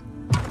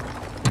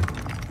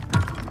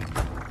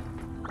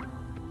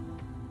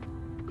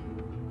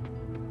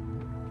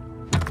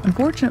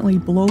 Unfortunately,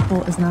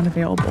 Blopal is not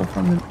available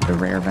from the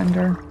rare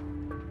vendor.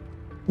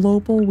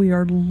 Blopal, we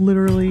are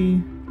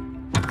literally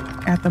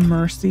at the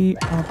mercy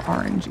of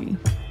RNG.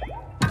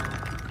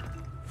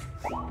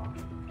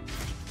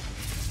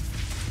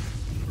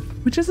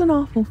 Which is an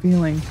awful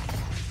feeling.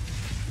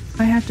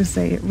 I have to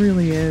say, it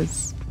really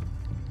is.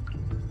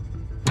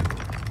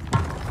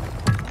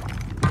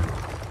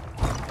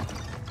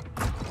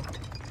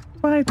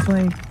 But it's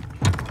like,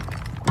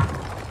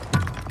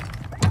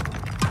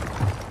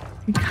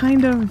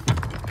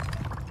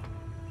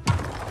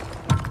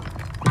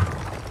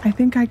 I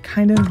think I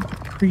kind of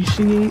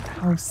appreciate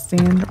how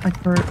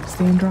for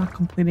Sandra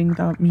completing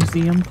the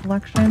museum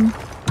collection,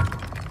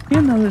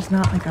 even though there's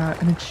not like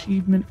an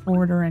achievement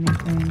for it or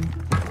anything.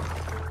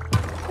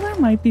 Well, there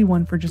might be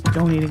one for just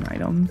donating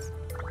items.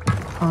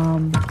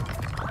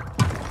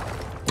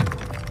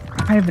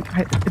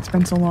 It's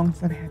been so long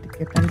since I've had to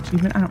get that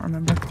achievement, I don't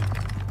remember.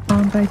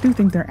 But I do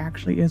think there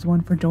actually is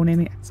one for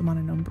donating X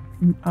amount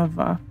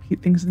of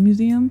things to the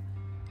museum.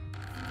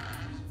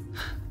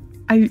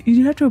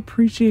 You have to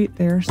appreciate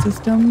their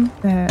system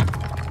that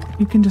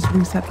you can just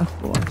reset the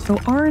floor. So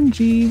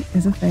RNG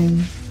is a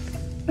thing,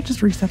 but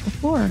just reset the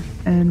floor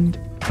and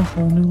a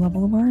whole new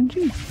level of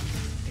RNG.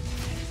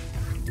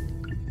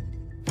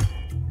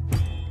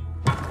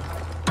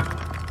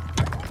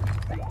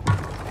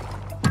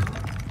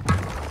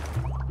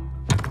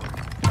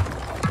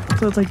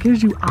 So it's like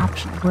gives you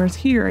options, whereas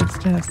here it's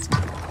just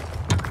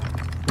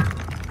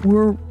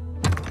we're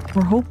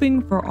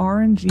hoping for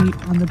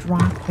RNG on the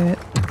drop hit,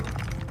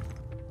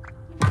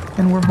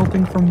 and we're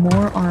hoping for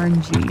more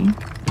RNG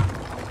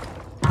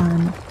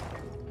on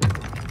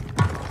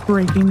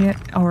breaking it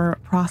or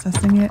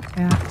processing it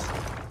at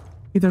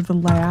either the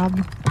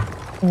lab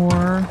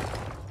or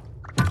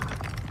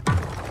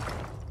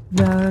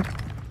the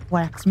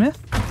blacksmith.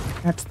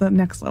 That's the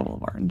next level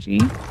of RNG.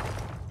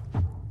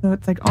 So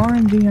it's like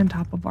RNG on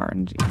top of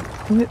RNG.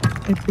 So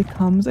it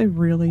becomes a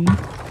really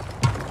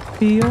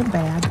feel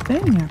bad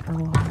thing after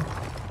a while.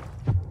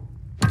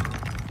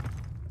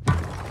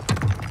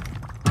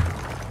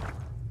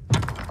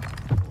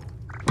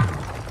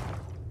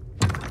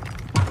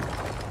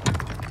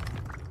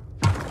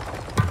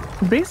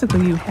 So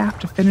basically, you have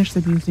to finish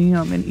the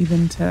museum and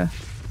even to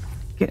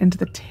get into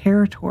the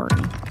territory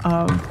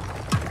of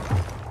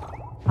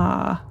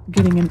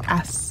getting an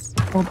S.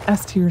 Well,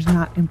 S tier is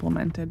not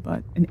implemented,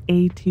 but an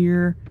A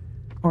tier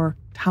or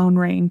town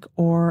rank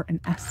or an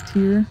S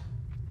tier.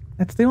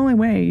 That's the only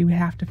way you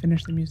have to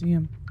finish the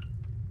museum.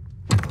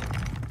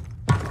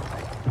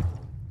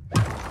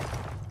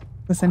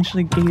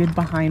 Essentially gated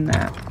behind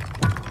that.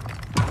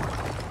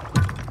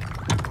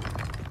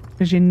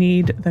 Because you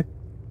need the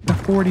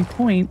 40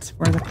 points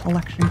for the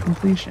collection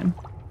completion.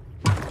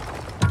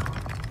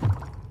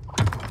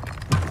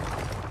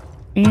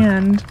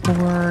 And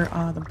for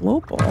the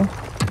blow bowl,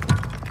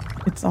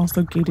 it's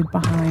also gated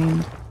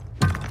behind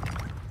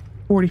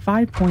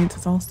 45 points.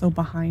 It's also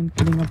behind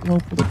getting a blow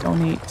bowl to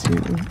donate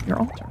to your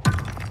altar.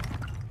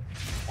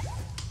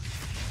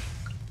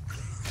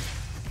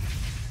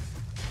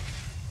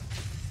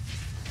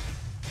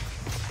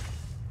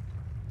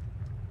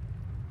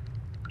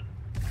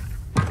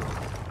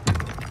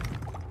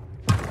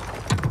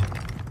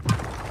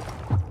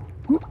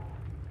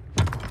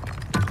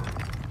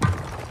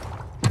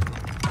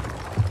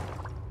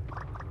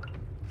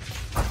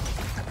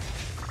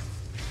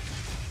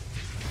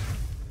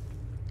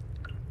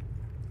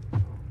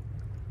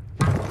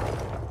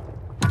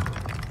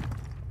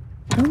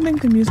 I don't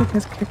think the music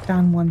has kicked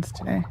on once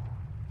today.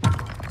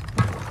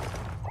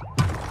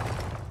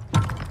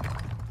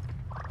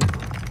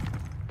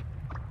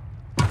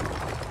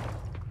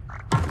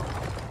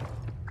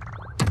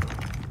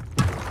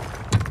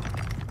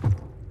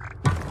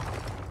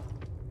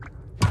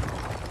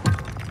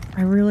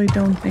 I really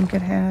don't think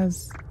it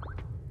has.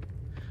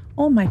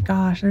 Oh my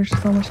gosh, there's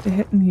so much to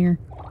hit in here.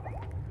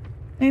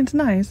 And it's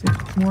nice,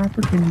 it's more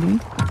opportunity.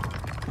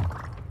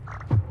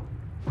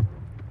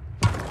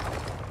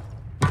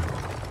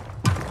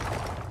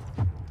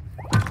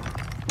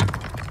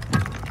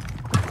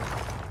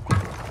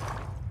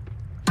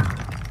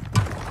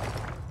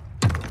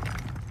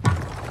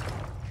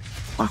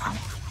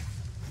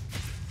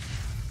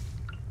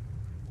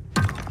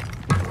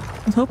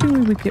 I was hoping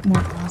we would get more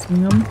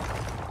osmium.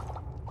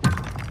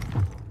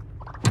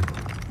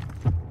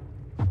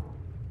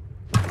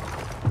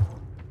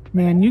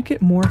 Man, you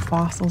get more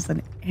fossils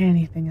than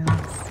anything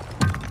else.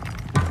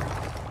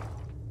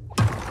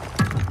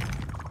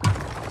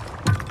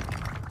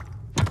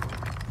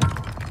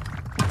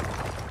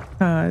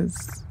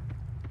 Because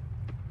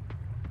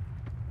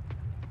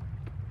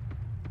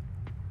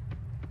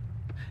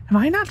have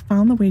I not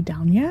found the way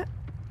down yet?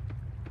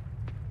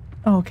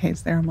 Oh, okay,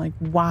 it's there. I'm like,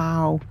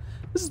 wow,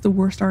 this is the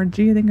worst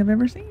RNG I think I've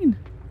ever seen.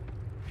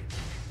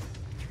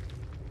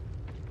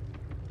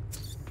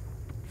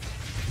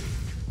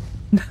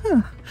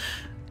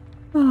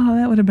 Oh,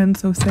 that would have been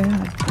so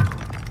sad.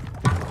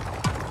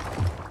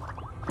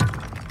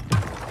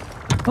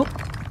 Oh,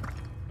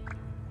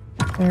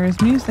 there is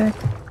music.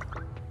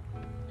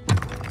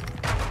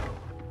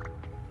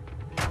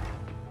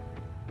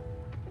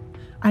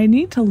 I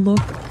need to look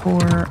for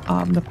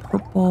the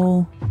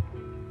purple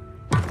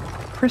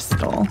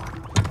crystal.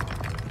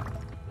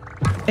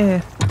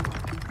 If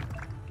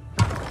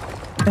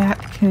that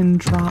can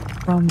drop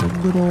from the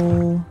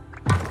little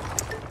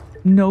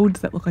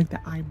nodes that look like the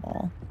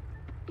eyeball.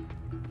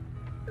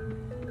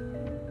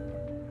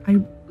 I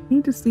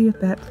need to see if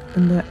that's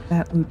in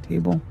that loot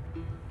table.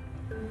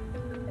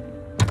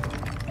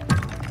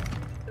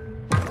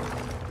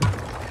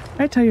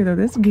 I tell you though,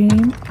 this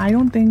game, I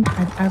don't think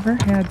I've ever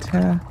had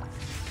to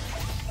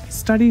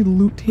study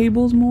loot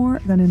tables more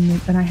than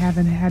I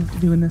haven't had to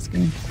do in this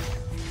game.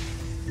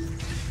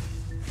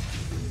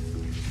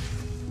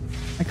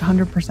 Like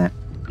 100%.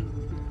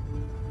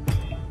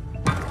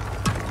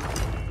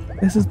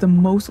 This is the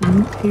most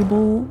loot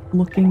table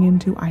looking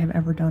into I have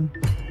ever done.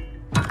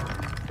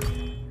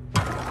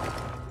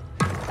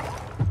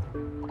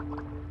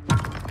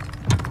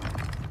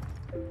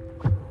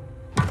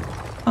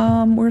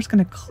 We're just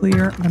gonna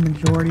clear the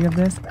majority of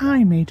this.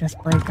 I may just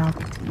break out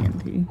the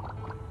TNT.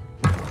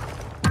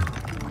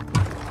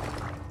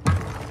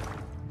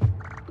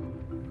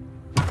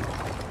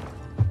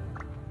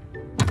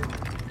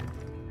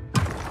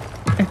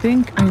 I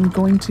think I'm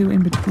going to,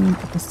 in between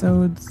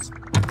episodes,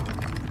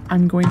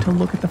 I'm going to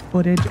look at the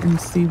footage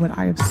and see what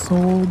I have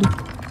sold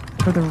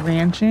for the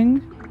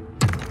ranching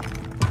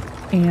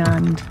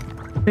and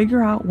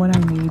figure out what I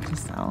need to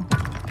sell.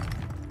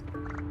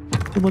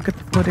 To look at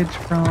the footage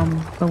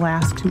from the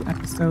last 2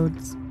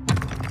 episodes,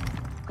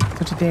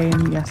 so today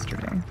and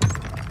yesterday,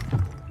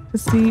 to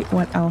see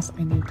what else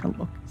I need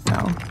to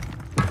sell.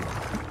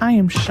 I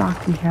am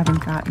shocked we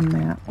haven't gotten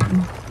that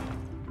one.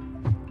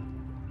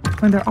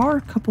 And there are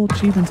a couple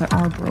achievements that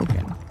are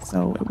broken,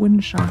 so it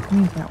wouldn't shock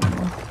me if that one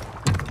was.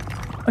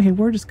 Okay,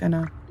 we're just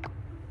gonna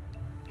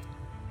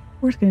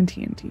We're getting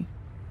TNT.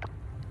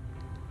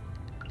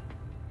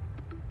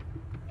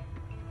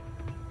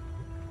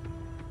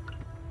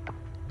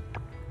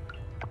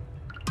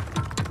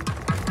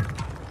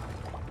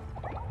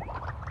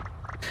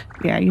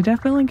 Yeah, you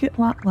definitely get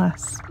a lot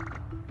less.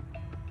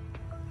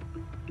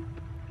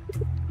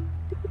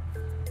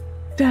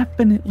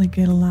 Definitely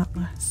get a lot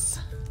less.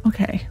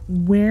 Okay,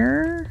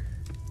 where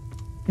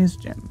is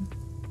Jim?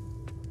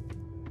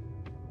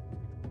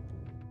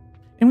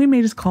 And we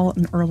may just call it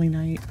an early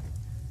night.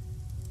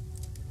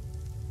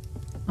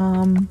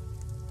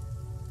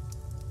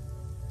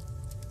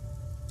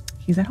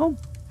 He's at home.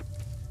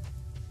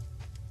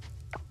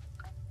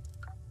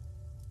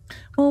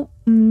 Well,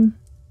 I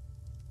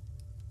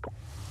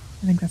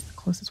think that's the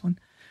closest one.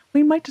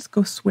 We might just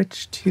go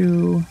switch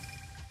to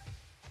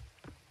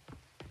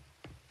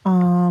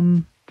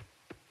am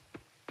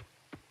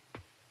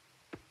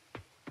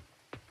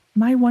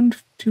I one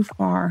too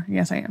far?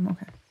 Yes, I am.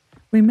 Okay.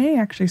 We may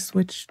actually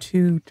switch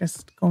to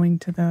just going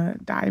to the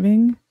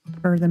diving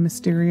for the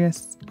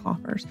mysterious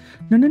coffers.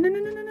 No, no, no, no,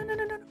 no, no, no, no,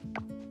 no, no.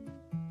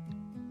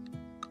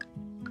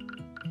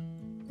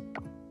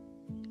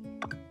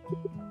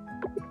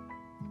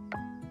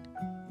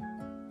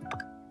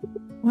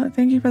 Well,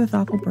 thank you for the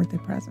thoughtful birthday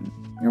present.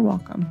 You're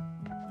welcome.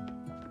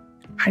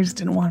 I just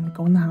didn't want him to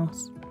go in the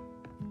house.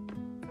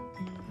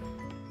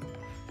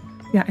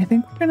 Yeah, I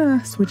think we're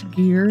gonna switch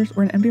gears.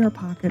 We're gonna empty our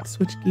pockets,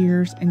 switch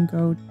gears, and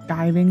go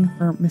diving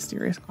for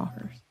mysterious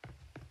coffers.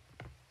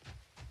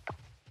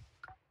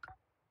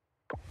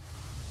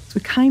 So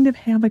we kind of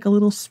have like a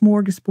little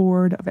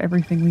smorgasbord of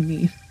everything we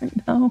need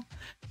right now.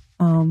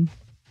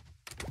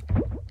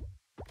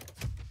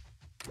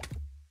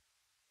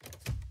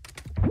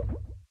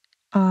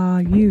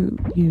 You.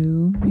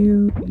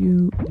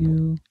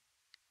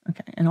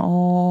 Okay, and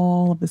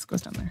all of this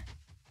goes down there.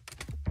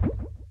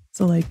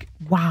 So like,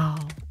 wow.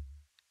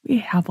 We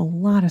have a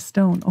lot of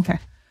stone. Okay.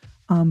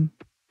 So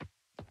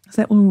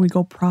that when we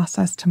go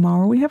process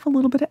tomorrow, we have a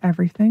little bit of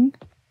everything.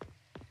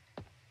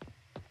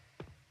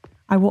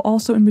 I will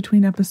also, in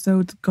between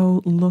episodes,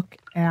 go look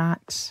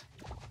at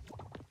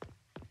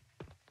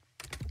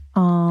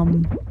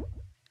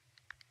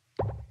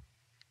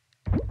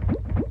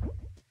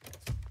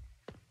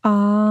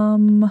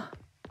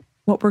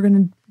what we're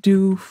gonna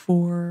do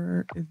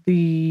for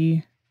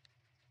the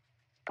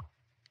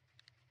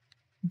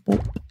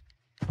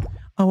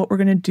what we're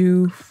gonna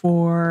do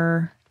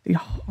for the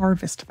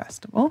Harvest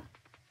Festival.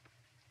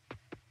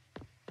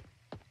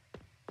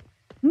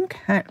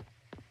 Okay.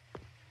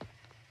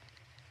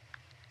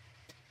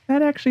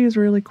 That actually is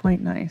really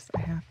quite nice,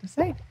 I have to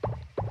say.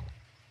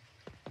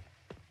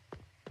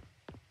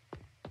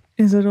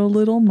 Is it a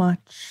little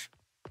much?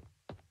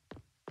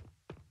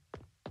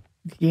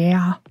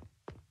 Yeah.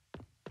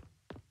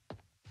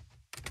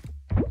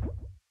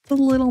 It's a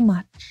little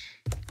much.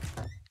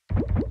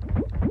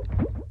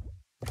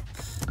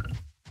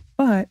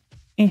 But,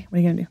 what are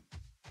you gonna do?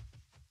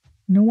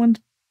 No one's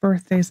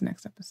birthday's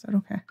next episode.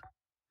 Okay.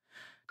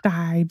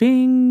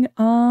 Diving.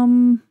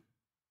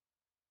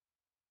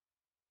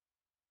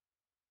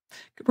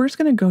 We're just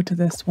gonna go to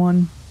this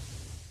one.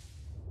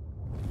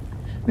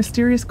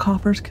 Mysterious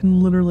coffers can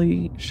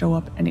literally show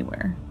up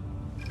anywhere.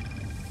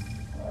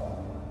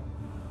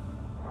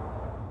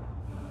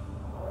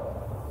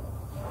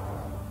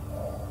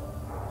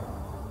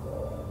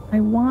 I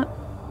want...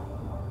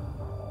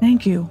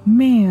 Thank you.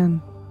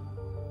 Man.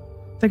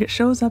 It's like it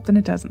shows up, then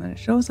it doesn't. Then it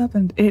shows up,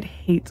 and it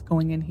hates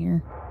going in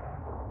here.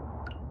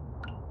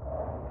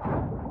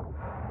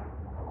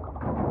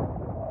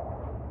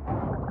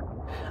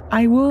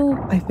 I will,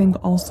 I think,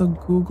 also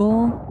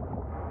Google...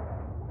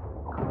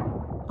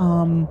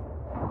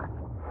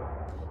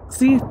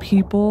 see if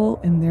people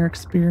in their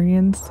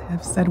experience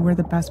have said where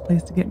the best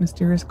place to get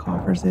mysterious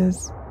coffers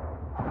is.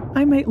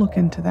 I might look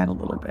into that a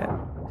little bit,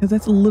 because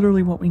that's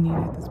literally what we need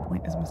at this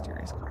point is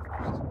mysterious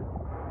coffers.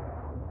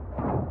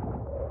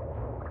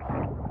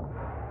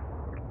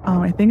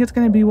 I think it's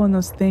going to be one of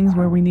those things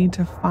where we need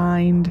to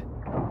find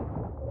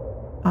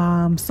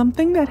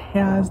something that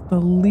has the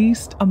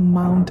least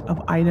amount of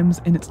items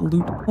in its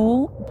loot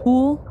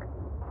pool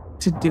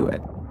to do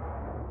it.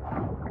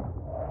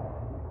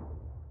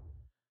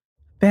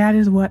 That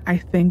is what I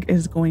think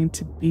is going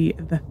to be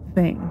the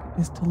thing,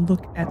 is to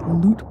look at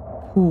loot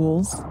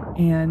pools,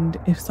 and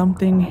if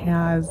something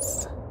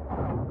has...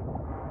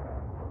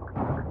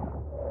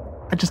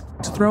 I just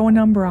throw a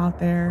number out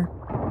there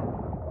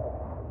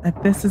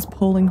that this is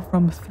pulling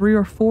from 3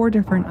 or 4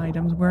 different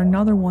items, where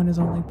another one is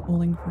only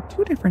pulling for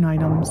 2 different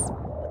items.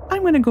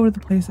 I'm going to go to the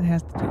place that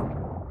has the 2.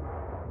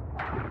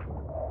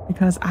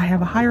 Because I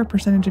have a higher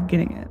percentage of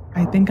getting it.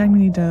 I think I'm going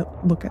to need to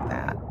look at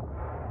that.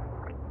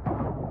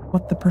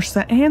 What the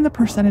percent and the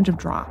percentage of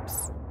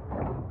drops.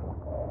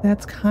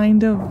 That's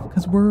kind of,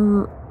 because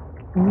we're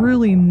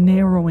really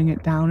narrowing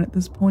it down at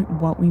this point,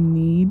 what we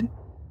need.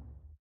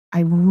 I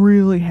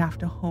really have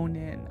to hone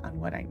in on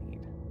what I need.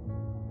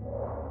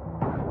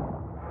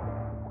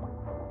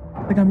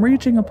 Like I'm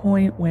reaching a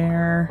point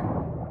where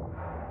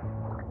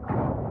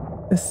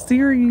the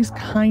series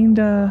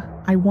kinda,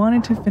 I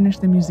wanted to finish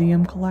the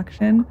museum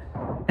collection,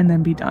 and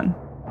then be done.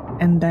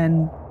 And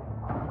then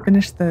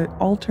finish the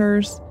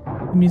altars,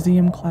 the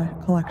museum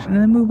collection,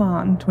 and then move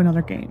on to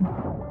another game.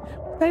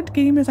 What that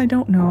game is, I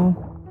don't know,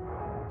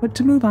 but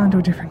to move on to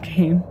a different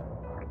game.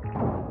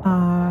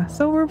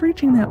 So we're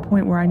reaching that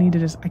point where I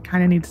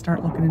kind of need to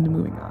start looking into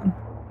moving on.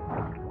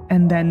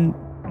 And then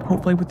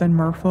hopefully with the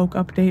merfolk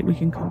update, we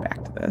can come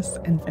back to this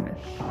and finish.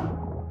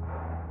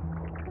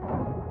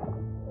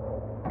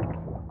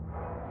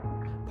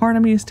 Part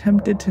of me is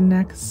tempted to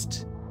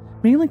next,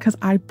 mainly because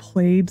I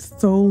played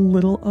so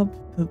little of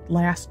the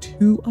last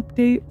 2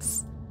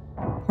 updates.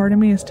 Part of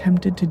me is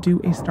tempted to do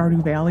a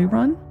Stardew Valley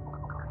run.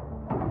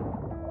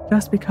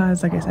 Just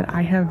because, like I said,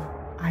 I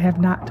have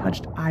not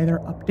touched either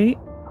update.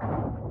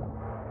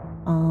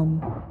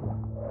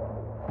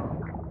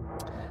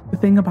 The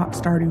thing about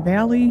Stardew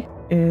Valley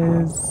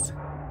is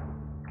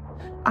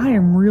I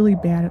am really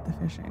bad at the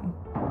fishing.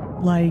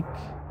 Like,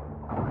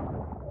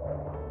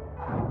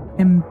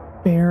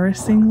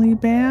 embarrassingly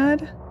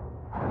bad.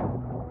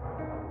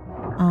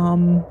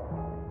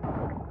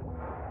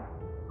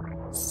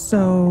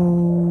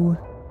 So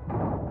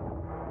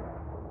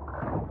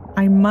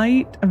I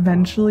might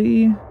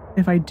eventually,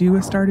 if I do a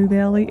Stardew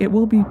Valley, it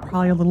will be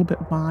probably a little bit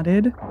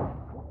modded.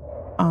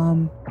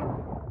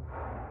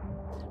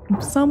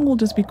 Some will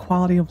just be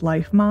quality of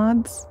life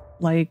mods,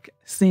 like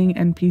seeing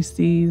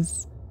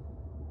NPCs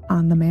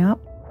on the map.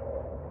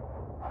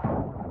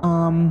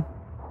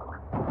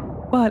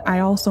 But I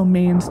also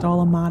may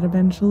install a mod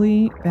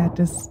eventually that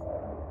just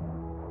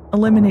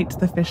eliminates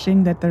the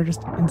fishing, that they're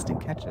just instant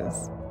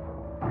catches.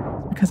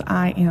 Because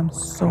I am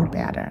so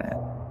bad at it.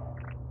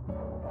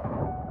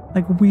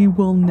 Like, we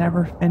will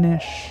never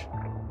finish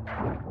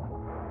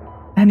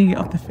any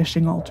of the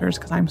fishing altars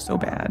because I'm so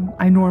bad.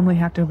 I normally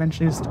have to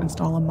eventually just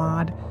install a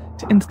mod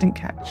to instant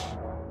catch.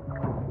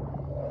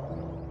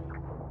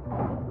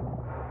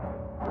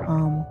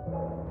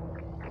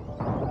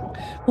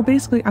 Well,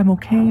 basically, I'm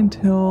okay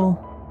until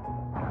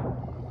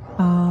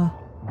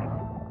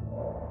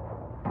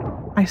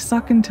I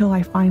suck until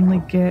I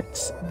finally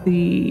get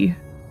the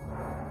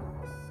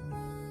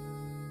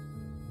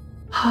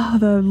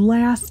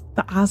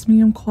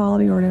osmium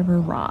quality or whatever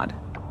rod.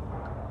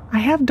 I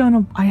have done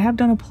a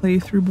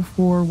playthrough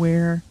before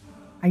where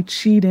I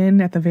cheat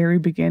in at the very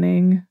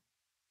beginning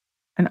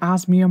an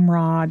osmium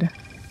rod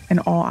and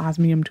all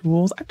osmium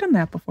tools. I've done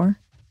that before.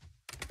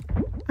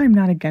 I'm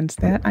not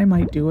against that. I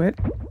might do it.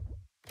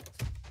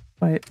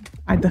 But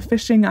the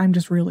fishing, I'm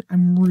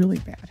really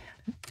bad at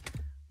it.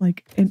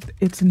 Like,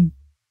 it's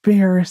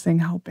embarrassing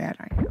how bad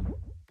I am.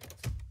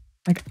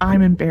 Like,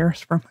 I'm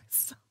embarrassed for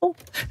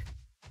myself.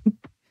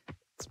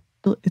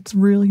 It's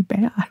really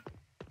bad.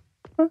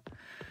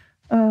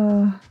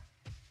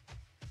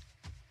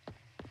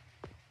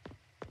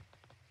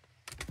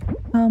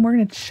 We're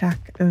gonna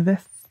check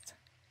this.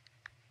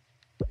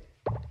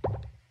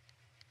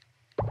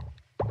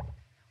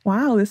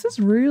 Wow, this is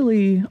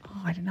really...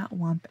 Oh, I did not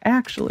want...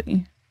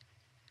 Actually...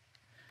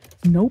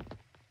 Nope.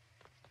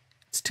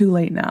 It's too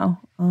late now.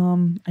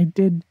 I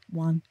did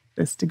want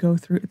this to go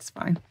through. It's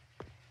fine.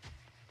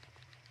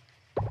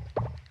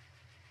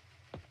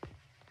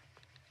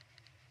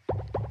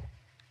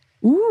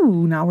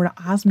 Ooh, now we're to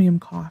osmium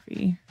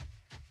coffee.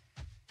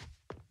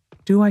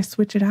 Do I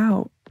switch it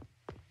out?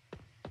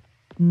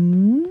 I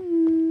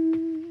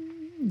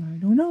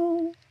don't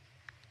know.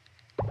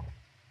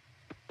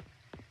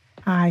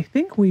 I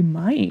think we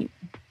might.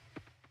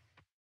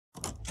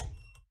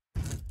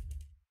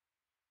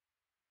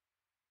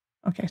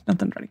 Okay,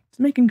 nothing's ready. Just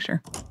making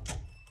sure.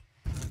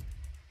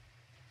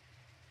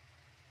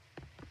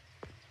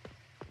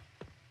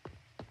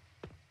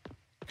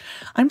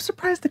 I'm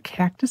surprised the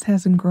cactus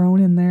hasn't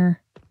grown in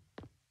there.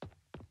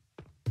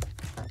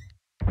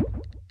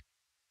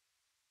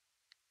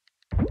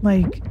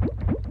 Like,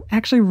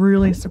 actually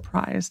really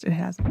surprised it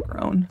hasn't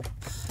grown.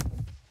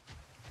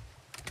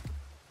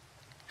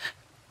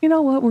 You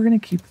know what? We're going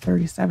to keep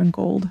 37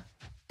 gold.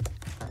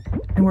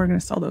 And we're going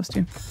to sell those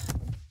two.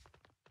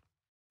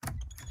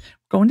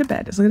 Going to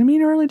bed. Is it going to be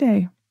an early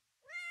day?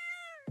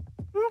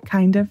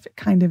 Kind of. It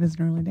kind of is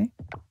an early day.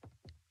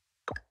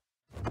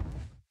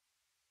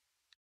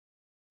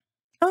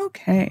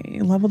 Okay.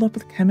 Leveled up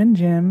with Chem and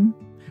Jim.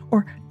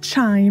 Or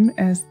Chime,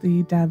 as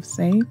the devs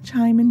say.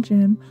 Chime and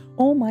Jim.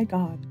 Oh my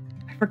god.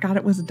 I forgot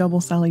it was a double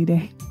selly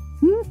day.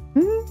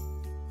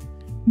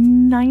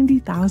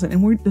 90,000.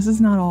 And this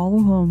is not all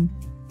of them.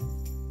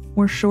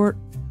 We're short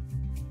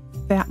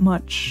that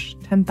much.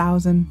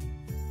 10,000.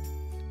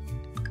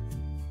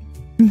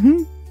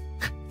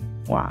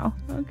 Wow.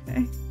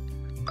 Okay.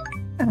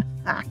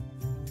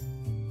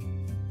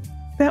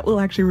 That will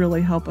actually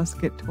really help us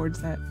get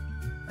towards that,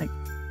 like,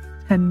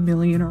 10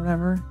 million or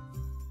whatever.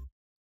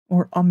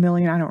 Or a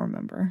million, I don't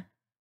remember.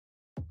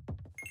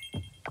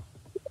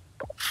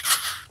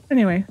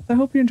 Anyway, so I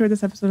hope you enjoyed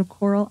this episode of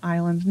Coral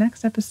Island.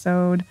 Next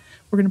episode,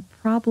 we're going to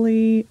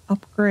probably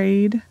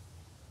upgrade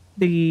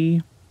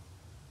the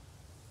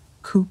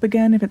coop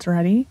again if it's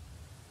ready.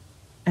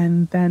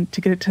 And then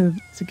to get it to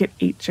get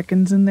 8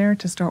 chickens in there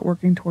to start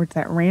working towards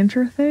that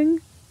rancher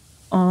thing.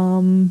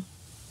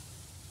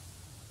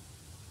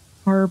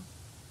 our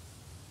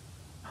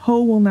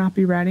hoe will not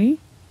be ready.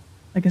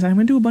 Like I said, I'm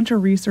going to do a bunch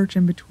of research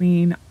in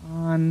between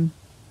on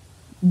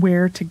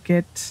where to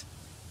get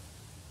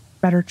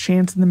better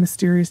chance in the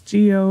mysterious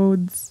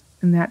geodes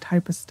and that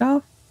type of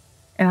stuff.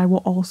 And I will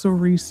also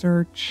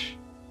research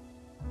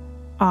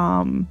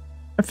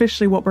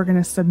officially what we're going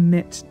to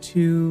submit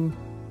to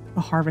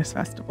the Harvest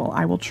Festival.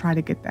 I will try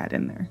to get that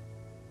in there.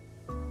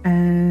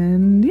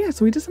 And yeah,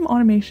 so we did some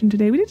automation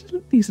today. We did a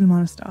decent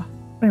amount of stuff.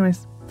 But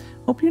anyways,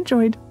 hope you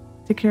enjoyed.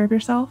 Take care of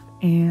yourself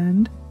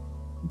and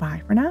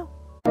bye for now.